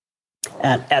other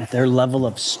at their level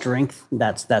of strength,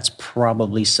 that's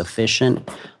probably sufficient.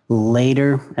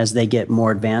 Later, as they get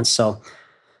more advanced, so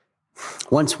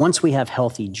once we have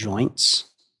healthy joints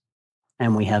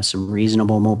and we have some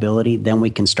reasonable mobility, then we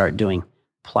can start doing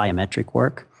plyometric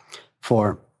work.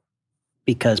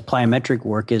 Because plyometric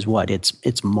work is what?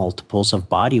 It's multiples of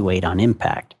body weight on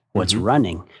impact. What's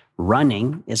running?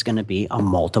 Running is going to be a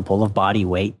multiple of body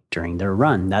weight during their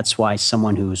run. That's why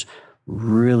someone who's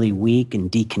really weak and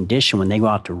deconditioned, when they go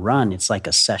out to run, it's like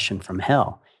a session from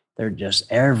hell. They're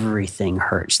just, everything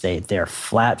hurts. They're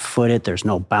flat-footed. There's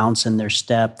no bounce in their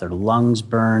step. Their lungs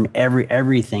burn.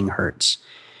 Everything hurts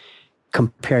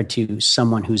compared to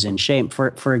someone who's in shape.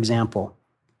 For example,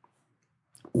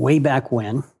 way back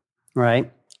when,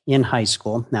 right, in high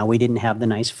school, now we didn't have the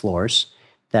nice floors,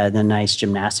 the nice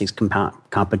gymnastics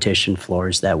competition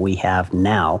floors that we have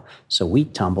now. So we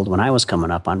tumbled, when I was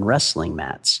coming up, on wrestling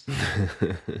mats.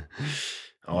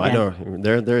 I know.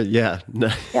 They're yeah.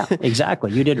 Yeah,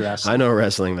 exactly. You did wrestling. I know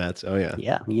wrestling mats. Oh, yeah.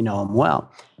 Yeah, you know them well.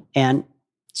 And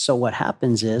so what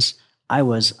happens is I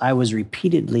was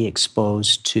repeatedly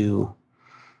exposed to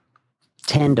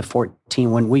 10 to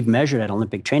 14, when we've measured at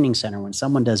Olympic Training Center, when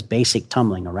someone does basic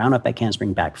tumbling, a round up back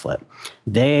handspring backflip,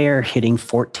 they're hitting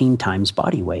 14 times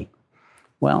body weight.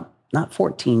 Well, not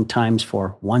 14 times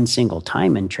for one single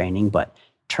time in training, but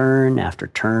turn after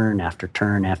turn after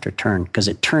turn after turn, because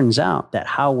it turns out that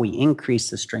how we increase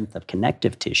the strength of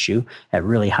connective tissue at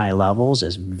really high levels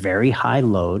is very high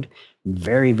load,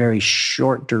 very, very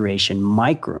short duration,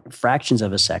 fractions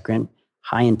of a second,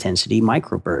 high intensity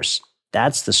microbursts.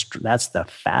 That's the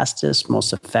fastest,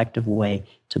 most effective way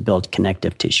to build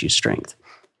connective tissue strength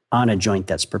on a joint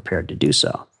that's prepared to do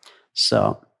so.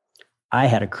 So I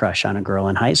had a crush on a girl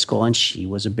in high school, and she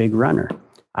was a big runner.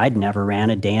 I'd never ran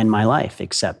a day in my life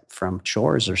except from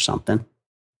chores or something.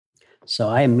 So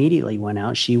I immediately went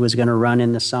out. She was going to run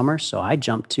in the summer, so I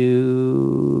jumped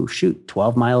to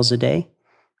 12 miles a day.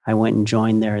 I went and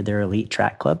joined their elite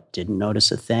track club, didn't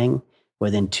notice a thing.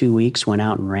 Within 2 weeks, went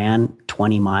out and ran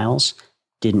 20 miles,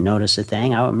 didn't notice a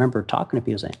thing. I remember talking to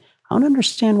people saying, I don't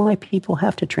understand why people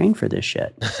have to train for this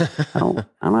shit. I don't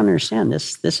understand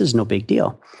this. This is no big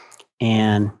deal.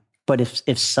 But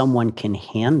if someone can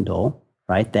handle,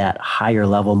 right, that higher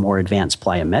level, more advanced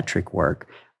plyometric work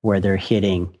where they're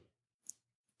hitting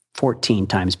 14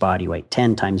 times body weight,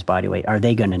 10 times body weight, are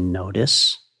they going to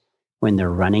notice when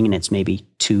they're running and it's maybe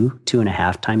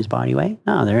 2.5 times body weight?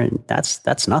 No,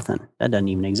 that's nothing. That doesn't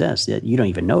even exist. You don't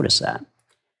even notice that.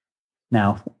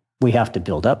 Now, we have to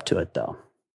build up to it, though.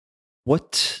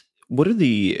 What are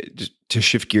to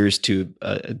shift gears to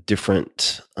a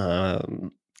different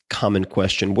common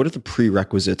question, what are the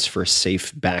prerequisites for a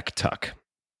safe back tuck?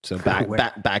 So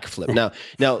backflip.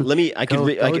 Now let me.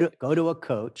 Go to a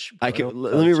coach. Let me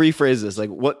rephrase this. Like,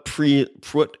 what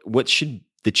should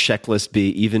the checklist be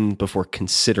even before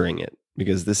considering it?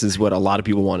 Because this is what a lot of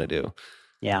people want to do.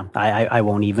 Yeah, I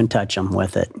won't even touch them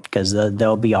with it because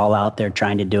they'll be all out there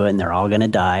trying to do it and they're all going to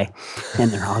die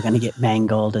and they're all going to get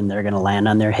mangled and they're going to land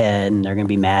on their head and they're going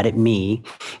to be mad at me.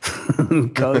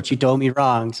 Coach, you told me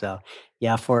wrong. So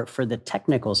yeah, for the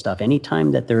technical stuff,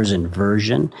 anytime that there's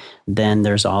inversion, then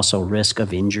there's also risk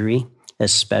of injury,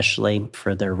 especially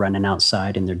for they're running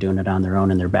outside and they're doing it on their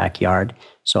own in their backyard.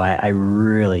 So I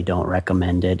really don't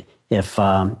recommend it. If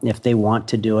they want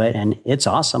to do it, and it's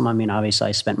awesome. I mean, obviously,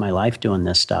 I spent my life doing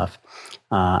this stuff.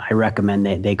 I recommend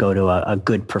they go to a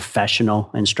good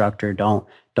professional instructor. Don't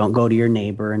go to your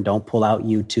neighbor and don't pull out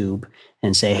YouTube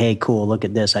and say, "Hey, cool, look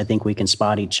at this. I think we can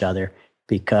spot each other,"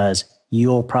 because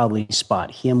you'll probably spot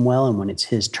him well, and when it's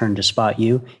his turn to spot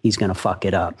you, he's going to fuck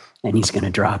it up and he's going to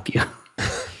drop you.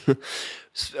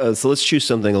 So let's choose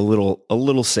something a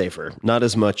little safer, not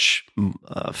as much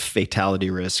fatality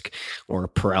risk or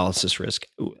paralysis risk.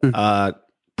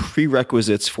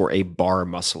 Prerequisites for a bar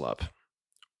muscle up.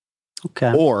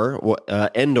 Okay. Or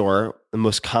the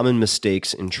most common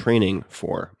mistakes in training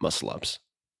for muscle ups.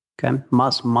 Okay.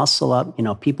 Muscle up,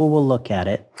 people will look at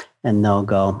it and they'll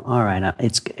go, all right,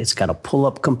 it's got a pull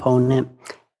up component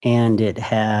and it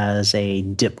has a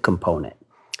dip component.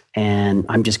 And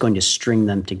I'm just going to string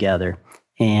them together.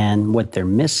 And what they're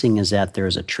missing is that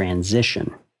there's a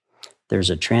transition.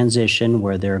 There's a transition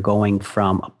where they're going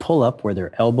from a pull-up where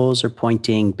their elbows are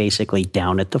pointing basically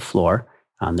down at the floor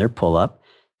on their pull-up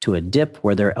to a dip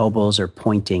where their elbows are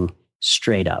pointing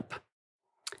straight up.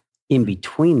 In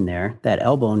between there, that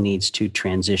elbow needs to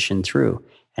transition through.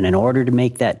 And in order to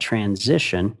make that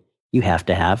transition, you have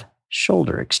to have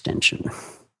shoulder extension.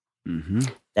 Mm-hmm.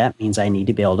 That means I need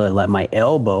to be able to let my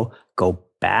elbow go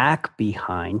back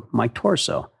behind my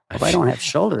torso. If I don't have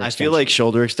shoulder extension. I feel like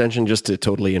shoulder extension, just to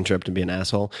totally interrupt and be an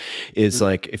asshole, is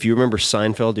like, if you remember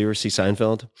Seinfeld, do you ever see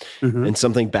Seinfeld? Mm-hmm. And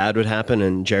something bad would happen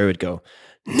and Jerry would go,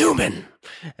 Newman.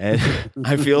 And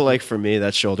I feel like for me,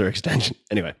 that's shoulder extension.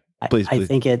 Anyway, please.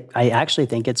 I actually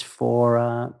think it's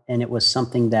for, and it was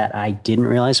something that I didn't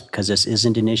realize because this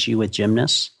isn't an issue with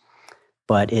gymnasts.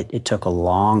 But it took a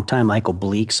long time. Like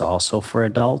obliques also for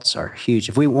adults are huge.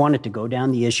 If we wanted to go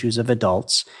down the issues of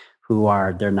adults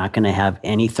they're not going to have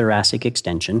any thoracic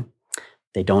extension.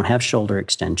 They don't have shoulder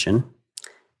extension.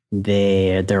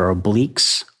 Their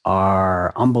obliques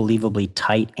are unbelievably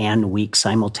tight and weak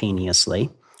simultaneously,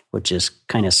 which is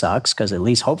kind of sucks because at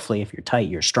least hopefully if you're tight,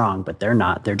 you're strong, but they're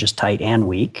not. They're just tight and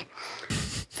weak.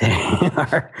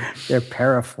 Their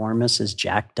piriformis is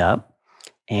jacked up.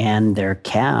 And their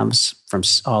calves from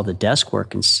all the desk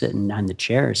work and sitting on the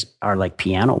chairs are like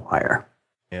piano wire.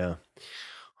 Yeah.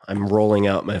 I'm rolling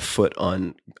out my foot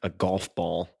on a golf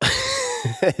ball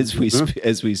as we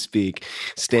speak,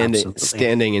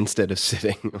 standing instead of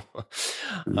sitting.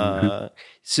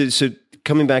 So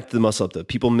coming back to the muscle up, though,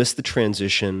 people miss the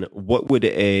transition. What would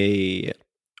the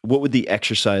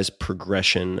exercise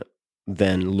progression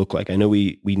then look like? I know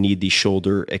we need the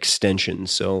shoulder extension,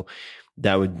 so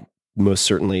that would most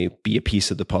certainly be a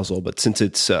piece of the puzzle. But since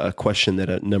it's a question that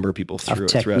a number of people threw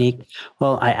technique,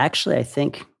 well, I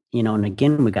think, and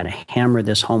again, we got to hammer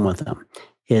this home with them,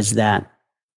 is that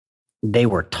they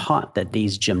were taught that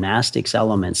these gymnastics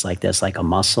elements like this, like a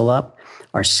muscle up,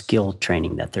 are skill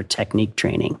training, that they're technique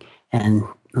training. And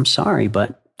I'm sorry,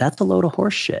 but that's a load of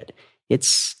horse shit.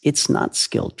 It's not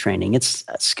skill training.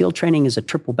 Skill training is a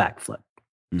triple backflip.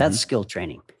 Mm-hmm. That's skill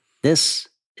training. This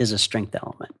is a strength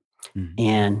element. Mm-hmm.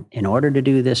 And in order to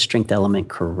do this strength element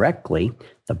correctly,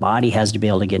 the body has to be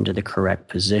able to get into the correct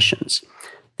positions.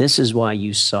 This is why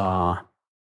you saw,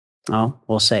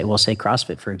 we'll say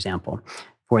CrossFit, for example,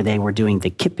 where they were doing the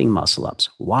kipping muscle ups.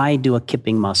 Why do a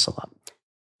kipping muscle up?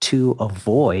 To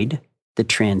avoid the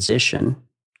transition,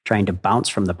 trying to bounce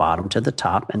from the bottom to the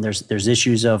top. And there's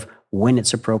issues of when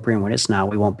it's appropriate and when it's not.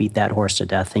 We won't beat that horse to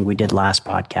death thing we did last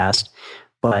podcast,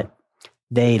 but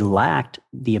they lacked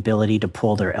the ability to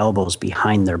pull their elbows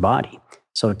behind their body.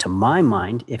 So to my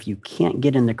mind, if you can't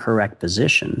get in the correct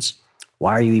positions,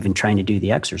 why are you even trying to do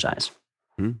the exercise?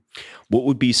 Hmm. What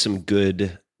would be some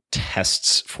good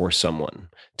tests for someone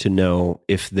to know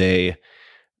if they,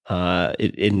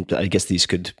 I guess these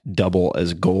could double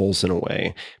as goals in a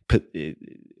way. But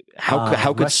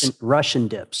how could Russian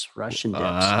dips?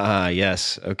 Ah,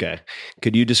 yes. Okay.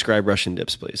 Could you describe Russian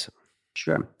dips, please?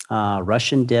 Sure.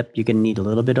 Russian dip, you're going to need a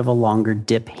little bit of a longer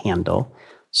dip handle.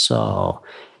 So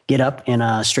get up in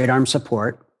a straight arm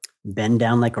support, bend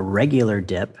down like a regular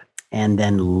dip, and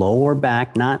then lower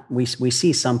back. We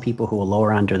see some people who will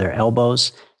lower onto their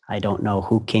elbows. I don't know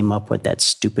who came up with that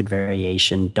stupid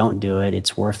variation. Don't do it.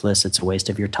 It's worthless. It's a waste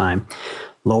of your time.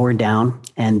 Lower down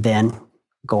and then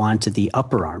go on to the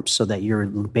upper arm so that you're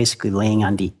basically laying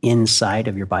on the inside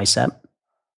of your bicep.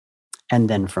 And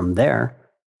then from there,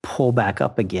 pull back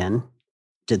up again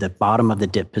to the bottom of the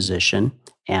dip position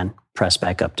and press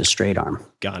back up to straight arm.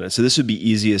 Got it. So this would be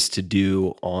easiest to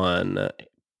do on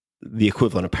the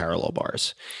equivalent of parallel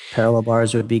bars. Parallel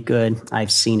bars would be good.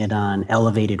 I've seen it on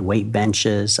elevated weight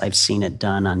benches. I've seen it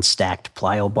done on stacked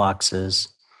plyo boxes.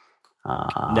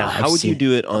 Now, how would you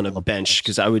do it on a bench?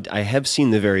 Because I have seen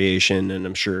the variation, and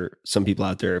I'm sure some people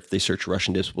out there, if they search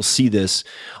Russian dips, will see this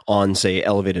on, say,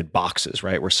 elevated boxes,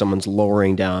 right? Where someone's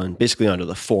lowering down basically onto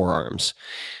the forearms.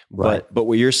 Right. But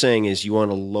what you're saying is you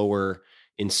want to lower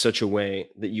in such a way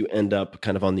that you end up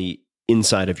kind of on the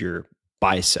inside of your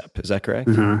bicep. Is that correct?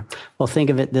 Mm-hmm. Well, think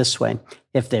of it this way.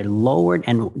 If they're lowered,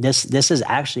 and this is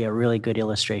actually a really good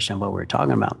illustration of what we're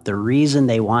talking about. The reason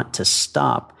they want to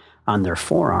stop on their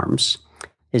forearms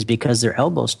is because their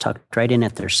elbows tucked right in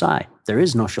at their side. There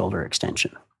is no shoulder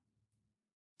extension.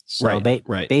 So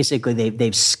basically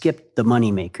they've skipped the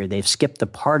moneymaker. They've skipped the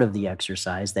part of the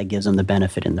exercise that gives them the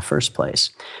benefit in the first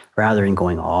place. Rather than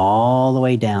going all the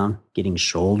way down, getting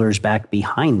shoulders back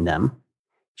behind them,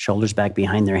 shoulders back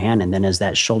behind their hand. And then as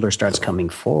that shoulder starts coming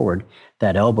forward,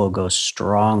 that elbow goes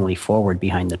strongly forward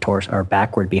behind the torso or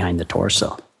backward behind the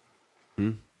torso.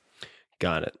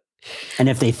 Got it. And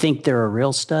if they think they're a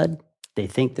real stud,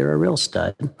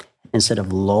 instead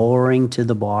of lowering to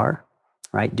the bar,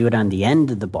 right? Do it on the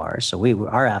end of the bar. So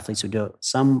our athletes would do it,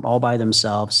 some all by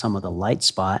themselves, some with a light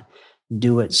spot,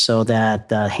 do it so that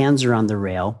the hands are on the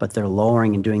rail, but they're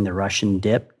lowering and doing the Russian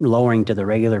dip, lowering to the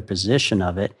regular position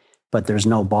of it, but there's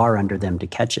no bar under them to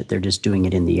catch it. They're just doing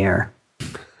it in the air.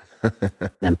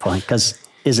 Then pulling, because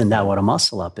isn't that what a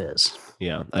muscle up is?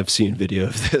 Yeah, I've seen video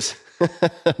of this.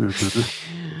 Mm-hmm.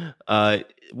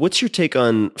 What's your take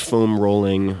on foam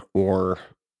rolling or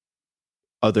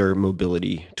other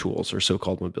mobility tools or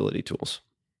so-called mobility tools?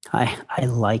 I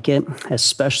like it,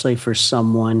 especially for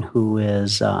someone who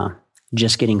is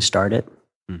just getting started,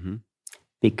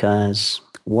 because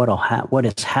what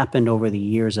has happened over the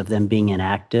years of them being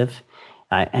inactive,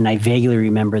 and I vaguely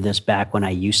remember this back when I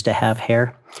used to have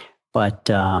hair, but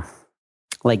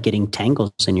like getting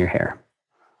tangles in your hair.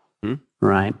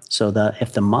 Right. So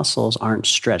if the muscles aren't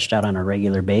stretched out on a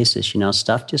regular basis,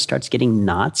 stuff just starts getting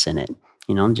knots in it.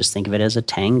 Just think of it as a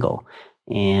tangle.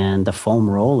 And the foam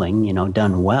rolling,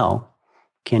 done well,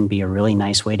 can be a really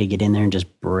nice way to get in there and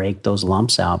just break those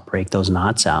lumps out, break those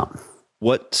knots out.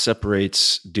 What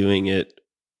separates doing it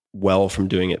well from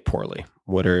doing it poorly?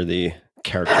 What are the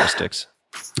characteristics?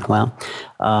 Well,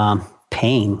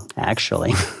 pain,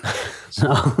 actually. So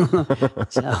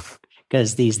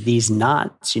because these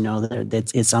knots,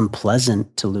 it's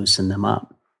unpleasant to loosen them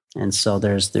up. And so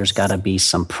there's got to be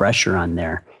some pressure on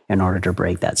there in order to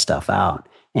break that stuff out.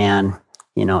 And,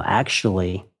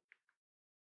 actually,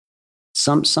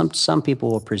 some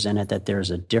people will present it that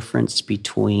there's a difference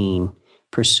between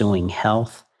pursuing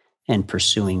health and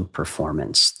pursuing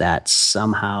performance, that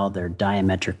somehow they're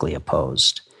diametrically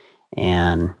opposed.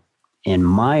 And in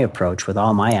my approach with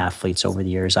all my athletes over the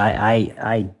years,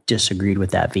 I disagreed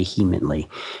with that vehemently,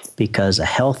 because a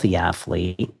healthy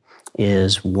athlete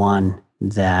is one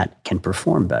that can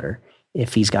perform better.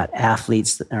 If he's got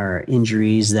athletes or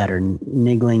injuries that are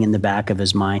niggling in the back of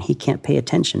his mind, he can't pay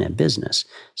attention at business.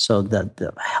 So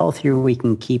the healthier we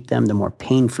can keep them, the more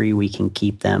pain-free we can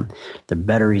keep them, the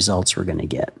better results we're going to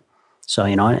get. So,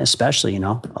 especially,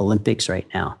 Olympics right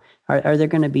now. Are there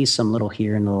going to be some little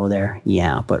here and a little there?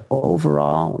 Yeah, but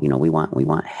overall, we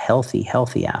want healthy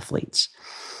athletes.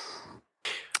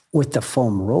 With the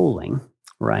foam rolling,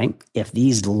 right? If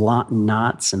these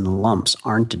knots and lumps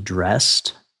aren't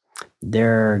addressed,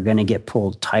 they're going to get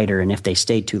pulled tighter, and if they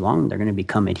stay too long, they're going to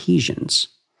become adhesions.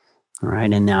 All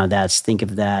right, and now think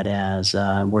of that as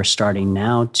we're starting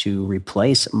now to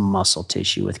replace muscle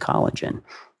tissue with collagen,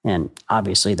 and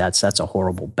obviously that's a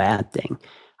horrible bad thing.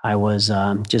 I was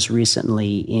just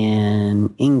recently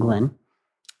in England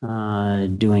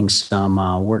doing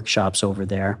some workshops over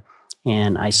there,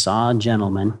 and I saw a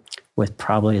gentleman with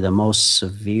probably the most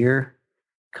severe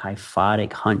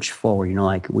kyphotic hunch forward.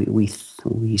 Like we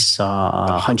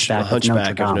saw Hunchback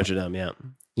of Notre Dame. Yeah.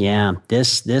 Yeah,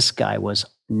 this guy was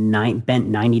bent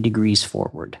 90 degrees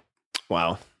forward.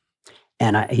 Wow.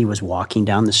 And he was walking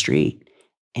down the street.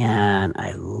 And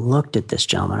I looked at this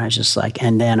gentleman. I was just like,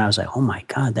 and then I was like, oh my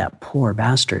God, that poor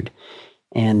bastard.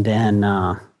 And then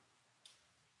I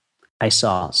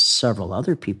saw several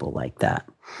other people like that.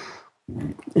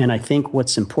 And I think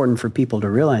what's important for people to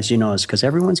realize, is because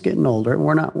everyone's getting older.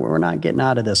 We're not getting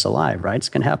out of this alive, right? It's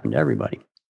going to happen to everybody.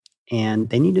 And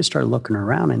they need to start looking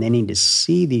around, and they need to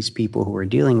see these people who are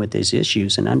dealing with these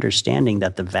issues and understanding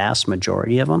that the vast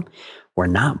majority of them were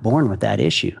not born with that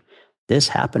issue. this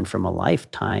happened from a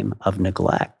lifetime of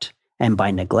neglect. And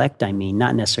by neglect, I mean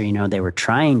not necessarily, they were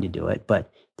trying to do it,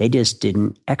 but they just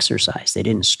didn't exercise. They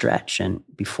didn't stretch. And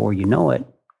before you know it,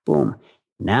 boom,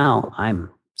 now I'm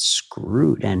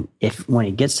screwed. And when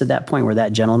it gets to that point where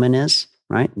that gentleman is,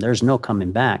 right, there's no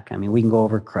coming back. I mean, we can go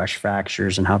over crush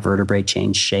fractures and how vertebrae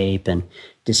change shape and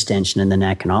distension in the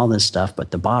neck and all this stuff.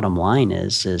 But the bottom line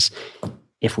is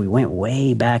if we went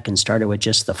way back and started with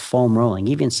just the foam rolling,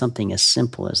 even something as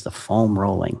simple as the foam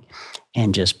rolling,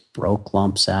 and just broke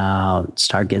lumps out,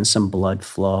 start getting some blood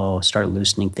flow, start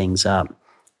loosening things up,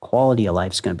 quality of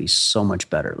life is going to be so much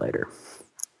better later.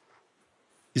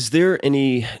 Is there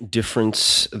any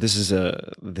difference? This is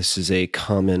a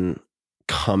common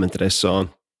comment that I saw.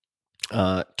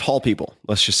 Tall people,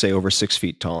 let's just say over 6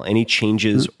 feet tall. Any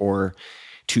changes or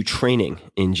to training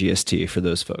in GST for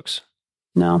those folks?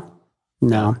 No.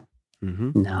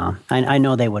 Mm-hmm. No. I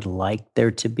know they would like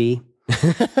there to be.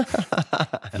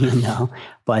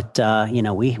 But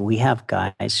we have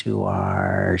guys who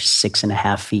are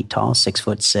 6.5 feet tall,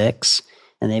 6'6",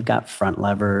 and they've got front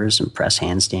levers and press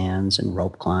handstands and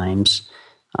rope climbs.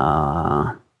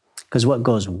 Because what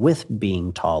goes with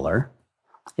being taller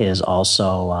is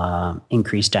also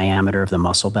increased diameter of the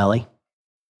muscle belly.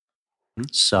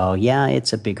 So yeah,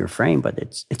 it's a bigger frame, but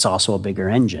it's also a bigger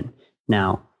engine.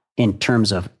 Now, in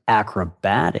terms of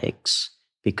acrobatics,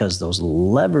 because those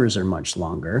levers are much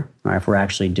longer, or if we're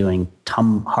actually doing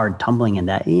hard tumbling in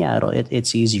that,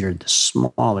 it's easier the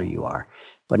smaller you are.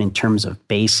 But in terms of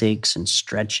basics and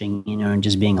stretching, and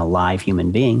just being a live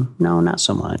human being, no, not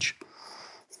so much.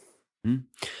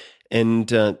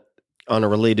 And on a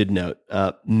related note,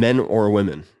 men or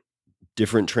women,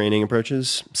 different training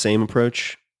approaches, same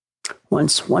approach?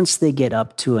 Once they get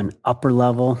up to an upper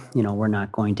level, we're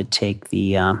not going to take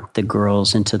the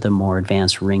girls into the more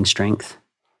advanced ring strength.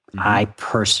 I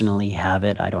personally have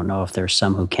it. I don't know if there's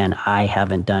some who can. I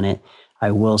haven't done it.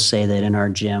 I will say that in our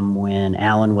gym, when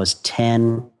Alan was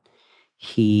 10,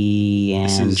 he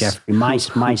and Jeffrey, my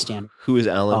standard. Who is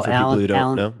Alan for people who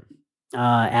don't know?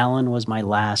 Alan was my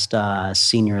last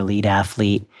senior elite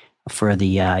athlete for the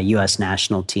U.S.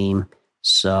 national team.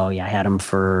 So I had him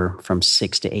from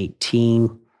 6 to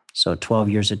 18. So 12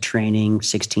 years of training,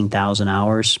 16,000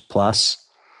 hours plus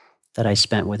that I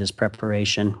spent with his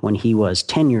preparation. When he was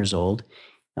 10 years old,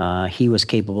 he was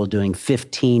capable of doing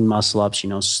 15 muscle ups,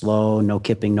 slow, no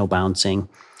kipping, no bouncing.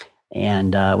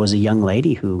 And it was a young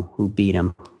lady who beat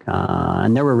him.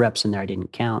 And there were reps in there I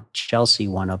didn't count. Chelsea,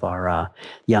 one of our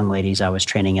young ladies I was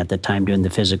training at the time doing the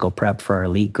physical prep for our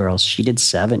elite girls, she did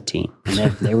 17.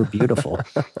 And they were beautiful.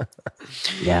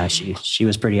 Yeah, she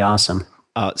was pretty awesome.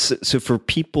 So for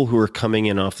people who are coming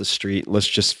in off the street, let's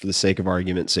just for the sake of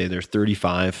argument say they're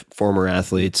 35, former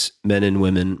athletes, men and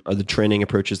women, are the training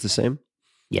approaches the same?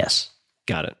 Yes.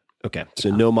 Got it. Okay. So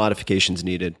no modifications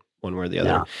needed one way or the other.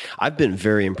 No. I've been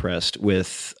very impressed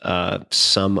with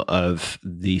some of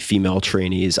the female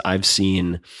trainees I've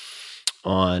seen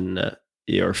on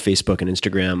your Facebook and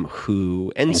Instagram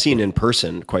and seen in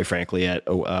person, quite frankly, at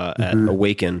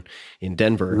Awaken in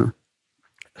Denver,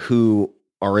 who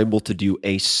are able to do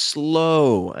a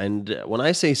slow, and when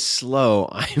I say slow,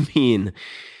 I mean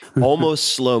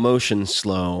almost slow motion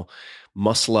slow,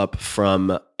 muscle up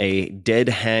from a dead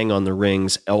hang on the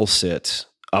rings L-sit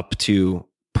up to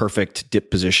perfect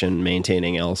dip position,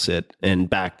 maintaining L-sit and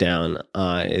back down.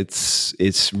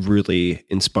 It's really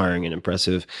inspiring and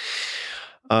impressive.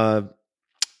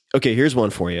 Okay, here's one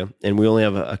for you, and we only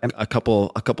have a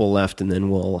couple left, and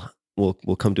then we'll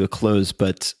come to a close.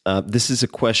 But this is a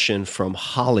question from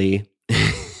Holly.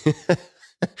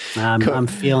 I'm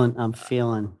feeling a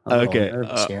little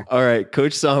nervous here. All right,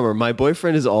 Coach Sommer, my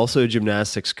boyfriend is also a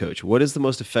gymnastics coach. What is the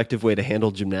most effective way to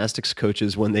handle gymnastics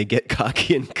coaches when they get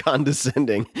cocky and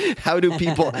condescending? How do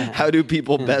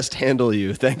people best handle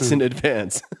you? Thanks in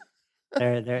advance.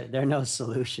 There's no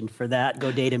solution for that.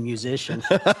 Go date a musician.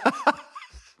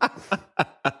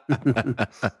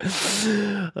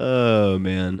 Oh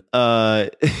man.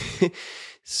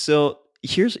 So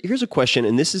here's a question,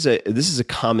 and this is a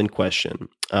common question.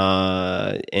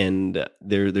 And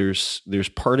there's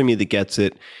part of me that gets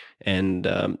it, and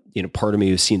part of me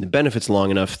who's seen the benefits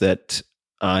long enough that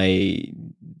I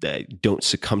don't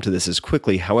succumb to this as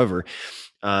quickly. However,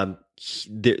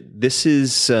 this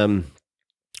is a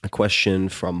question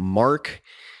from Mark.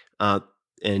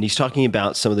 And he's talking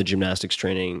about some of the gymnastics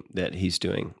training that he's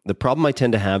doing. The problem I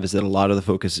tend to have is that a lot of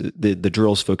the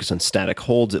drills focus on static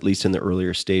holds, at least in the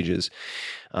earlier stages.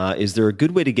 Is there a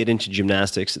good way to get into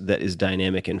gymnastics that is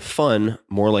dynamic and fun,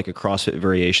 more like a CrossFit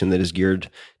variation that is geared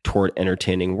toward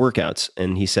entertaining workouts?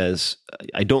 And he says,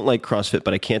 I don't like CrossFit,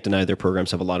 but I can't deny their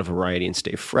programs have a lot of variety and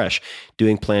stay fresh.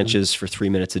 Doing planches for 3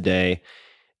 minutes a day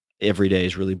every day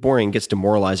is really boring, gets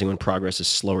demoralizing when progress is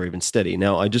slow or even steady.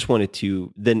 Now, I just wanted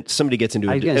to, then somebody gets into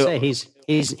I was going to say,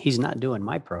 he's not doing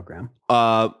my program.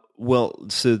 Well,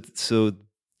 so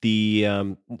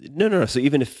the no. So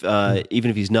even if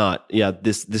he's not, yeah,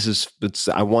 this is.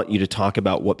 I want you to talk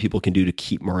about what people can do to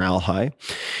keep morale high,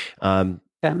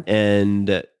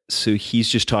 and so he's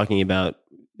just talking about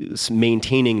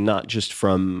maintaining not just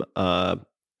from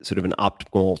sort of an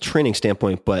optimal training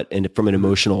standpoint, but from an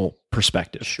emotional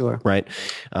perspective. Sure, right.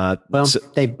 Well,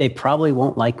 they probably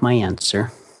won't like my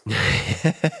answer.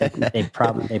 they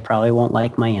probably won't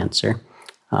like my answer.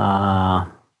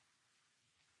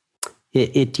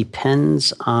 It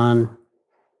depends on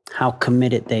how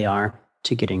committed they are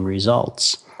to getting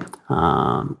results.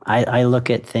 I look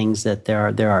at things that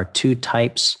there are two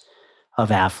types of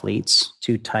athletes,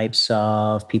 two types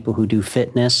of people who do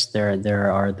fitness.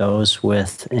 There are those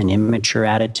with an immature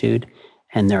attitude,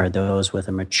 and there are those with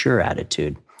a mature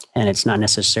attitude. And it's not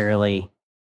necessarily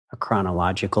a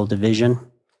chronological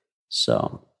division.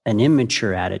 So an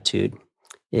immature attitude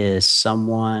is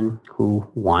someone who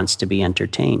wants to be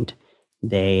entertained.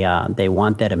 They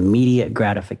want that immediate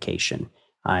gratification.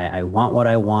 I want what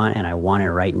I want, and I want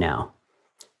it right now.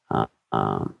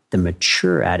 The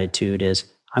mature attitude is,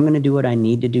 I'm going to do what I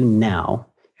need to do now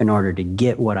in order to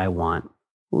get what I want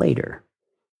later.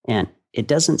 And it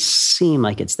doesn't seem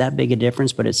like it's that big a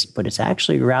difference, but it's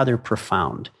actually rather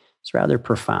profound. It's rather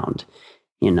profound.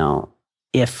 You know,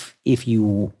 if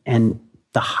you, and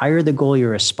the higher the goal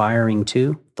you're aspiring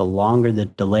to, the longer the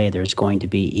delay there's going to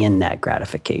be in that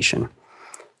gratification.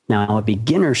 Now, a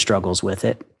beginner struggles with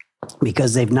it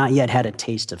because they've not yet had a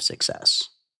taste of success.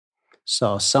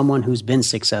 So someone who's been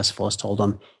successful has told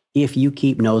them, if you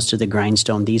keep nose to the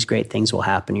grindstone, these great things will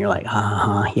happen. You're like,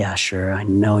 yeah, sure. I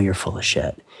know you're full of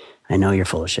shit. I know you're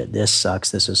full of shit. This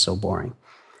sucks. This is so boring.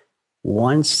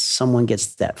 Once someone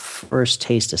gets that first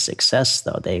taste of success,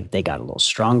 though, they got a little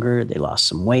stronger. They lost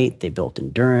some weight. They built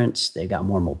endurance. They got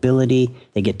more mobility.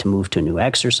 They get to move to a new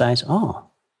exercise. Oh,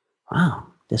 wow,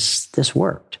 this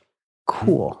worked.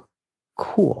 Cool.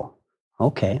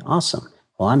 Okay, awesome.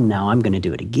 Well, I'm going to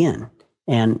do it again.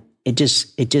 And it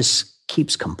just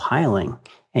keeps compiling,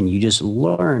 and you just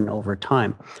learn over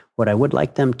time. What I would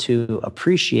like them to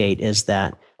appreciate is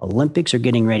that Olympics are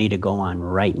getting ready to go on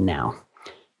right now.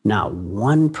 Not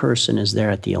one person is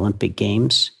there at the Olympic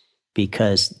Games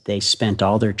because they spent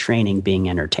all their training being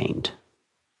entertained.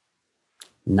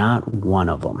 Not one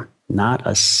of them. Not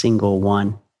a single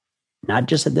one. Not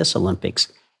just at this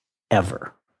Olympics,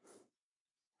 ever.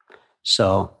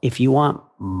 So if you want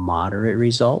moderate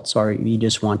results, or you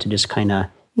just want to just kind of,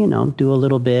 do a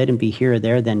little bit and be here or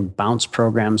there, then bounce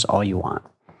programs all you want.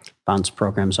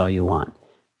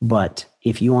 But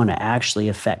if you want to actually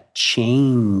affect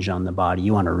change on the body,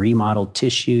 you want to remodel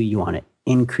tissue, you want to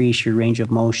increase your range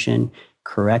of motion,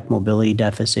 correct mobility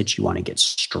deficits, you want to get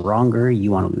stronger,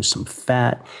 you want to lose some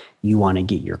fat, you want to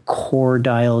get your core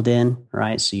dialed in,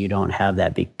 right? So you don't have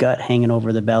that big gut hanging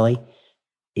over the belly.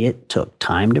 It took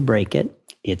time to break it.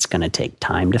 It's going to take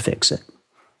time to fix it.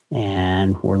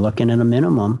 And we're looking at a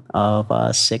minimum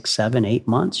of 6, 7, 8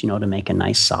 months, to make a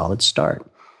nice solid start.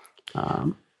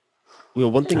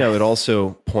 Well, one thing I would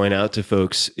also point out to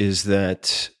folks is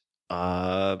that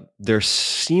there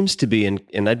seems to be,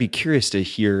 and I'd be curious to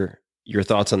hear your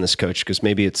thoughts on this, Coach, because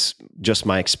maybe it's just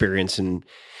my experience and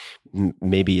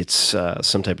maybe it's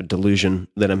some type of delusion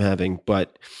that I'm having,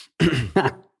 but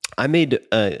I made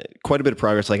quite a bit of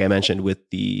progress, like I mentioned, with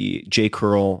the J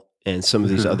curl and some of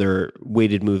these other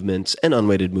weighted movements and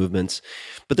unweighted movements,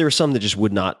 but there were some that just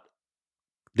wouldn't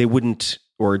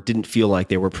or didn't feel like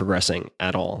they were progressing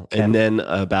at all. Okay. And then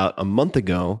about a month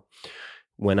ago,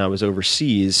 when I was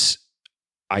overseas,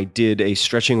 I did a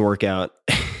stretching workout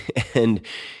and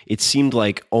it seemed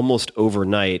like almost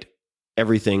overnight,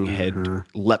 everything had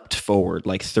leapt forward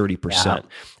like 30%.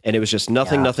 And it was just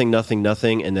nothing.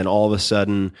 And then all of a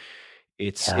sudden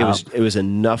it was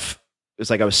enough. It was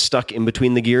like I was stuck in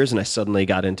between the gears and I suddenly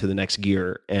got into the next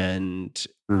gear, and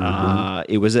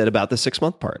it was at about the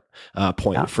 6-month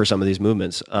point for some of these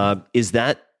movements. Is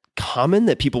that common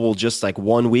that people will just like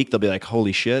 1 week, they'll be like,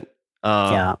 holy shit.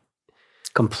 Yeah, it's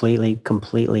completely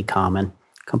common,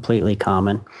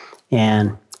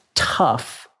 and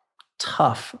tough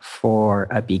for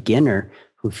a beginner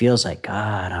who feels like,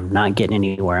 God, I'm not getting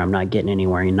anywhere. You're not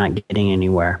getting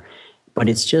anywhere. But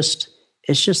it's just,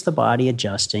 it's just the body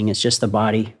adjusting. It's just the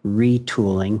body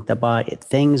retooling. The body,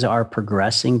 things are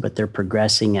progressing, but they're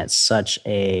progressing at such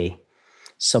a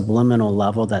subliminal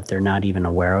level that they're not even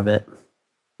aware of it.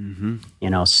 Mm-hmm.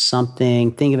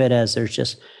 Think of it as there's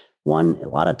just a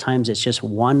lot of times it's just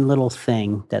one little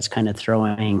thing that's kind of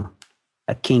throwing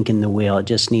a kink in the wheel. It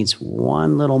just needs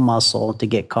one little muscle to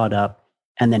get caught up,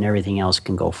 and then everything else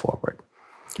can go forward.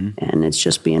 Mm-hmm. And it's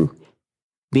just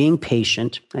being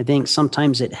patient. I think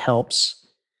sometimes it helps.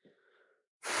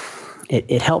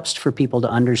 It helps for people to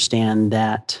understand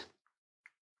that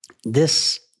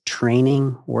this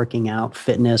training, working out,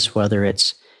 fitness, whether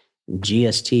it's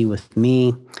GST with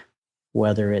me,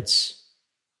 whether it's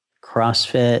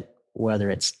CrossFit, whether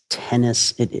it's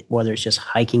tennis, whether it's just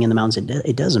hiking in the mountains,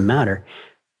 it doesn't matter.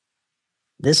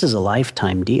 This is a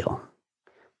lifetime deal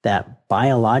that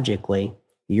biologically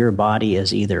your body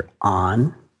is either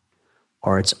on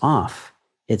or it's off.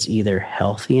 It's either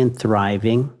healthy and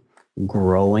thriving,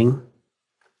 growing,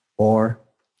 or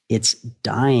it's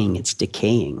dying, it's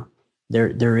decaying.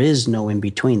 There is no in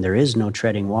between. There is no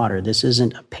treading water. This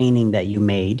isn't a painting that you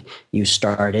made, you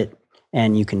start it,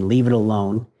 and you can leave it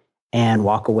alone and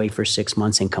walk away for 6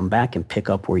 months and come back and pick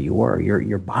up where you were.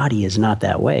 Your body is not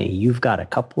that way. You've got a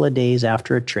couple of days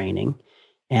after a training,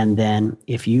 and then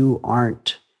if you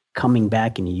aren't coming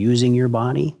back and using your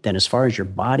body, then as far as your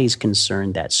body's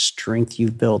concerned, that strength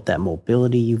you've built, that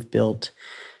mobility you've built,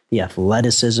 the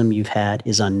athleticism you've had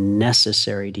is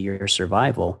unnecessary to your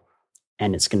survival.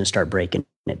 And it's going to start breaking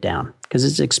it down because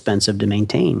it's expensive to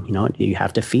maintain. You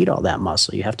have to feed all that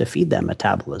muscle. You have to feed that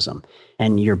metabolism.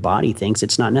 And your body thinks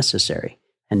it's not necessary.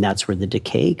 And that's where the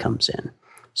decay comes in.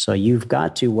 So you've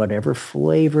got to, whatever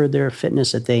flavor their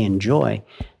fitness that they enjoy,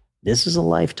 this is a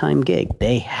lifetime gig.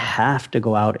 They have to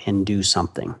go out and do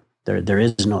something. There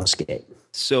is no escape.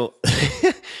 So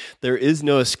there is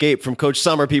no escape from Coach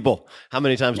Sommer, people. How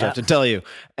many times do I have to tell you?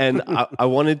 And I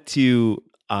wanted to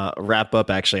wrap up.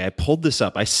 Actually, I pulled this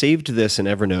up. I saved this in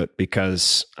Evernote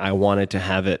because I wanted to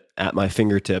have it at my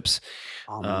fingertips.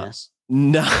 No,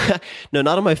 not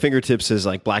on my fingertips as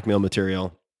like blackmail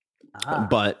material,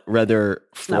 but rather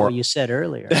for not what you said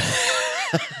earlier.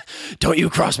 Don't you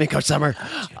cross me, Coach Sommer.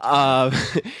 I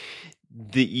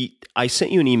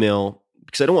sent you an email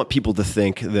because I don't want people to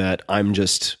think that I'm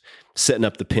just setting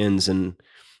up the pins and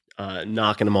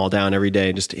knocking them all down every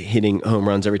day, just hitting home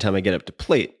runs every time I get up to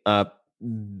plate.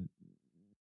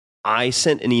 I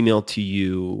sent an email to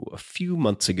you a few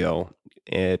months ago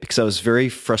because I was very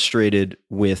frustrated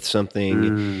with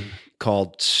something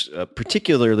called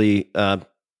particularly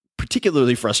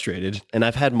frustrated, and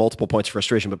I've had multiple points of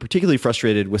frustration, but particularly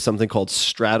frustrated with something called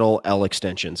straddle L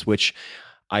extensions, which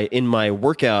in my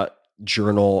workout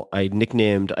journal, I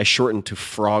shortened to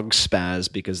frog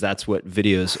spaz because that's what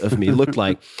videos of me look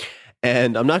like.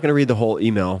 And I'm not going to read the whole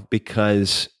email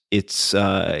because it's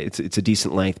a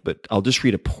decent length, but I'll just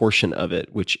read a portion of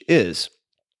it, which is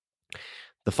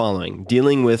the following.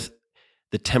 Dealing with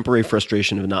the temporary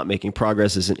frustration of not making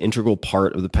progress is an integral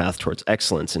part of the path towards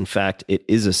excellence. In fact, it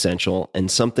is essential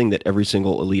and something that every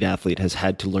single elite athlete has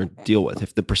had to learn to deal with.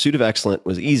 If the pursuit of excellence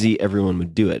was easy, everyone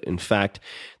would do it. In fact,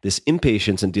 this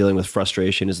impatience in dealing with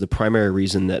frustration is the primary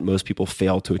reason that most people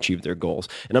fail to achieve their goals.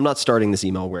 And I'm not starting this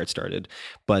email where it started,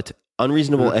 but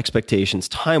unreasonable expectations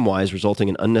time-wise resulting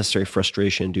in unnecessary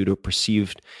frustration due to a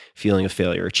perceived feeling of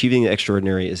failure. Achieving the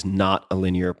extraordinary is not a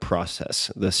linear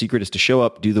process. The secret is to show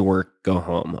up, do the work, go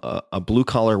home. A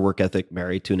blue-collar work ethic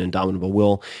married to an indomitable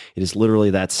will. It is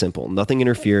literally that simple. Nothing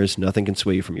interferes. Nothing can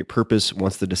sway you from your purpose.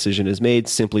 Once the decision is made,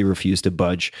 simply refuse to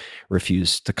budge,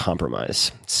 refuse to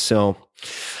compromise. So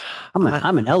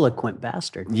I'm an eloquent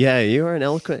bastard. Yeah, you are an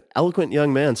eloquent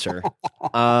young man, sir.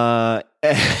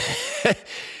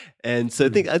 And so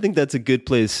I think that's a good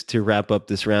place to wrap up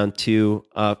this round two.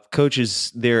 Coach, is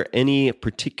there any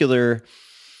particular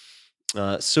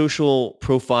social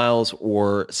profiles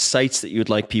or sites that you would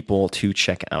like people to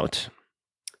check out?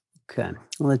 Okay,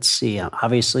 let's see.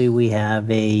 Obviously, we have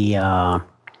a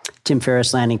Tim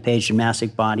Ferriss landing page,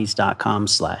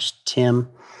 gymnasticbodies.com/Tim.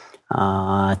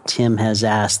 Tim has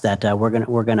asked that we're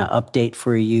gonna update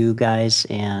for you guys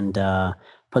and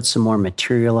put some more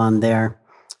material on there.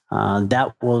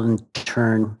 That will in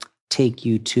turn take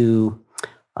you to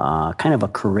kind of a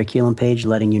curriculum page,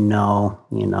 letting you know,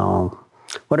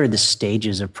 what are the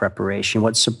stages of preparation,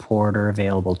 what support are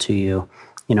available to you,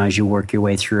 as you work your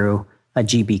way through a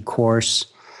GB course.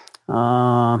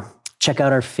 Check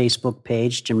out our Facebook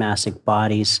page,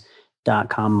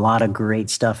 gymnasticbodies.com. A lot of great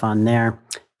stuff on there.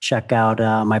 Check out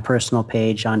my personal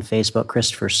page on Facebook,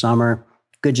 Christopher Sommer.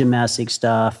 Good gymnastic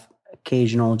stuff,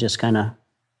 occasional just kind of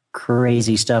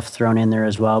crazy stuff thrown in there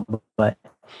as well. But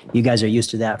You guys are used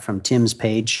to that from Tim's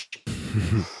page.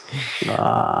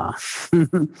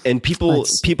 And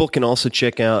people can also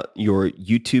check out your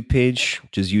YouTube page,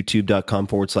 which is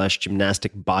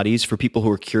youtube.com/gymnastic bodies, for people who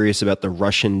are curious about the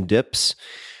Russian dips.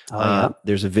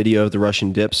 There's a video of the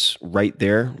Russian dips right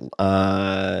there.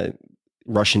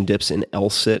 Russian dips in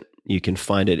L-sit. You can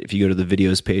find it if you go to the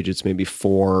videos page. It's maybe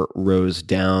 4 rows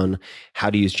down. How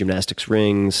to use gymnastics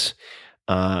rings,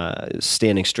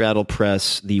 standing straddle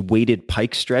press. The weighted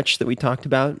pike stretch that we talked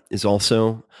about is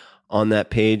also on that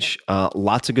page.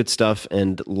 Lots of good stuff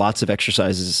and lots of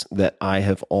exercises that I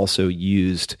have also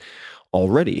used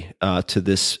already up to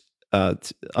this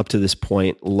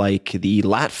point, like the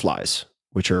lat flies,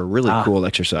 which are a really cool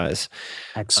exercise.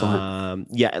 Excellent.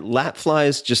 Lat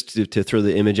flies, just to throw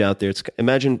the image out there,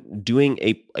 imagine doing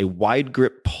a wide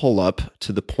grip pull-up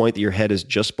to the point that your head is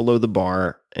just below the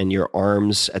bar and your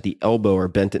arms at the elbow are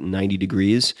bent at 90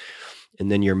 degrees. And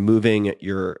then you're moving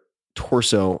your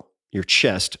torso, your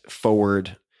chest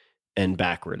forward and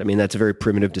backward. I mean, that's a very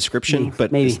primitive description,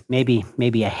 but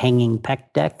maybe a hanging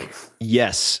pec deck.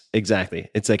 Yes, exactly.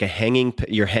 It's like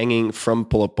you're hanging from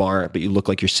pull-up bar, but you look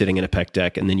like you're sitting in a pec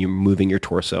deck, and then you're moving your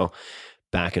torso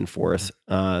back and forth.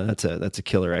 That's a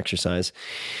killer exercise.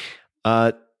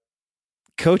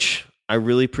 Coach, I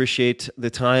really appreciate the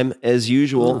time as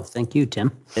usual. Thank you,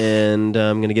 Tim. And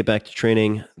I'm going to get back to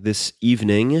training this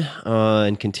evening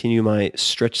and continue my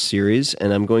stretch series.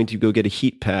 And I'm going to go get a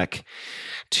heat pack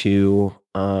to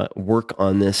work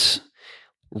on this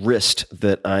wrist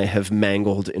that I have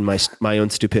mangled in my own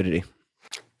stupidity.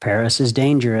 Paris is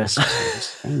dangerous.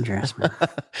 It's dangerous, man.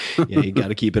 Yeah, you got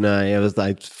to keep an eye. I was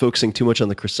focusing too much on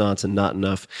the croissants and not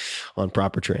enough on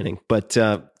proper training. But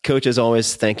Coach, as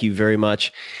always, thank you very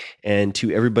much. And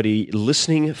to everybody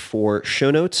listening, for show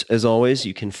notes, as always,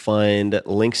 you can find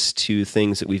links to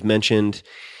things that we've mentioned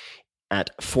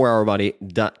at 4hourbody.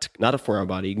 Not a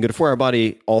 4hourbody. You can go to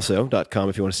 4hourbody.com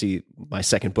if you want to see my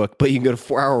second book, but you can go to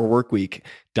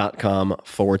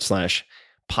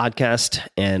 4hourworkweek.com/podcast.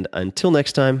 And until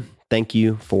next time, thank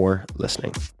you for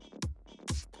listening.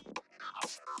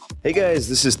 Hey guys,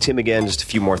 this is Tim again. Just a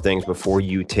few more things before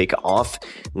you take off.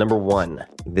 Number 1,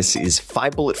 this is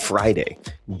 5 Bullet Friday.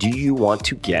 Do you want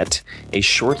to get a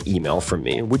short email from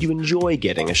me? Would you enjoy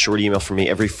getting a short email from me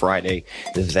every Friday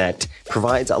that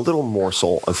provides a little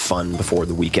morsel of fun before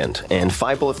the weekend? And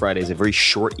 5 Bullet Friday is a very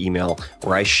short email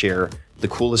where I share the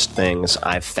coolest things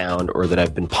I've found or that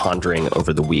I've been pondering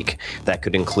over the week. That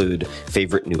could include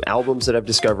favorite new albums that I've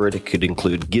discovered. It could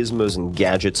include gizmos and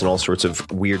gadgets and all sorts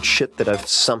of weird shit that I've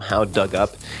somehow dug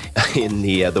up in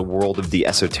the world of the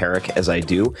esoteric as I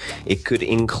do. It could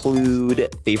include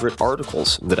favorite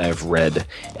articles that I've read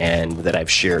and that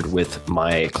I've shared with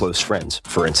my close friends,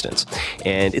 for instance.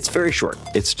 And it's very short.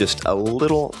 It's just a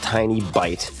little tiny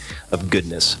bite of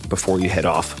goodness before you head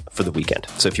off for the weekend.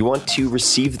 So if you want to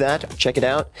receive that, check it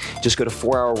out. Just go to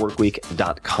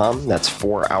 4hourworkweek.com. That's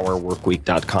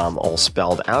 4hourworkweek.com, all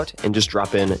spelled out, and just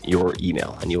drop in your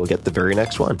email and you will get the very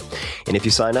next one. And if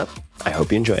you sign up, I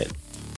hope you enjoy it.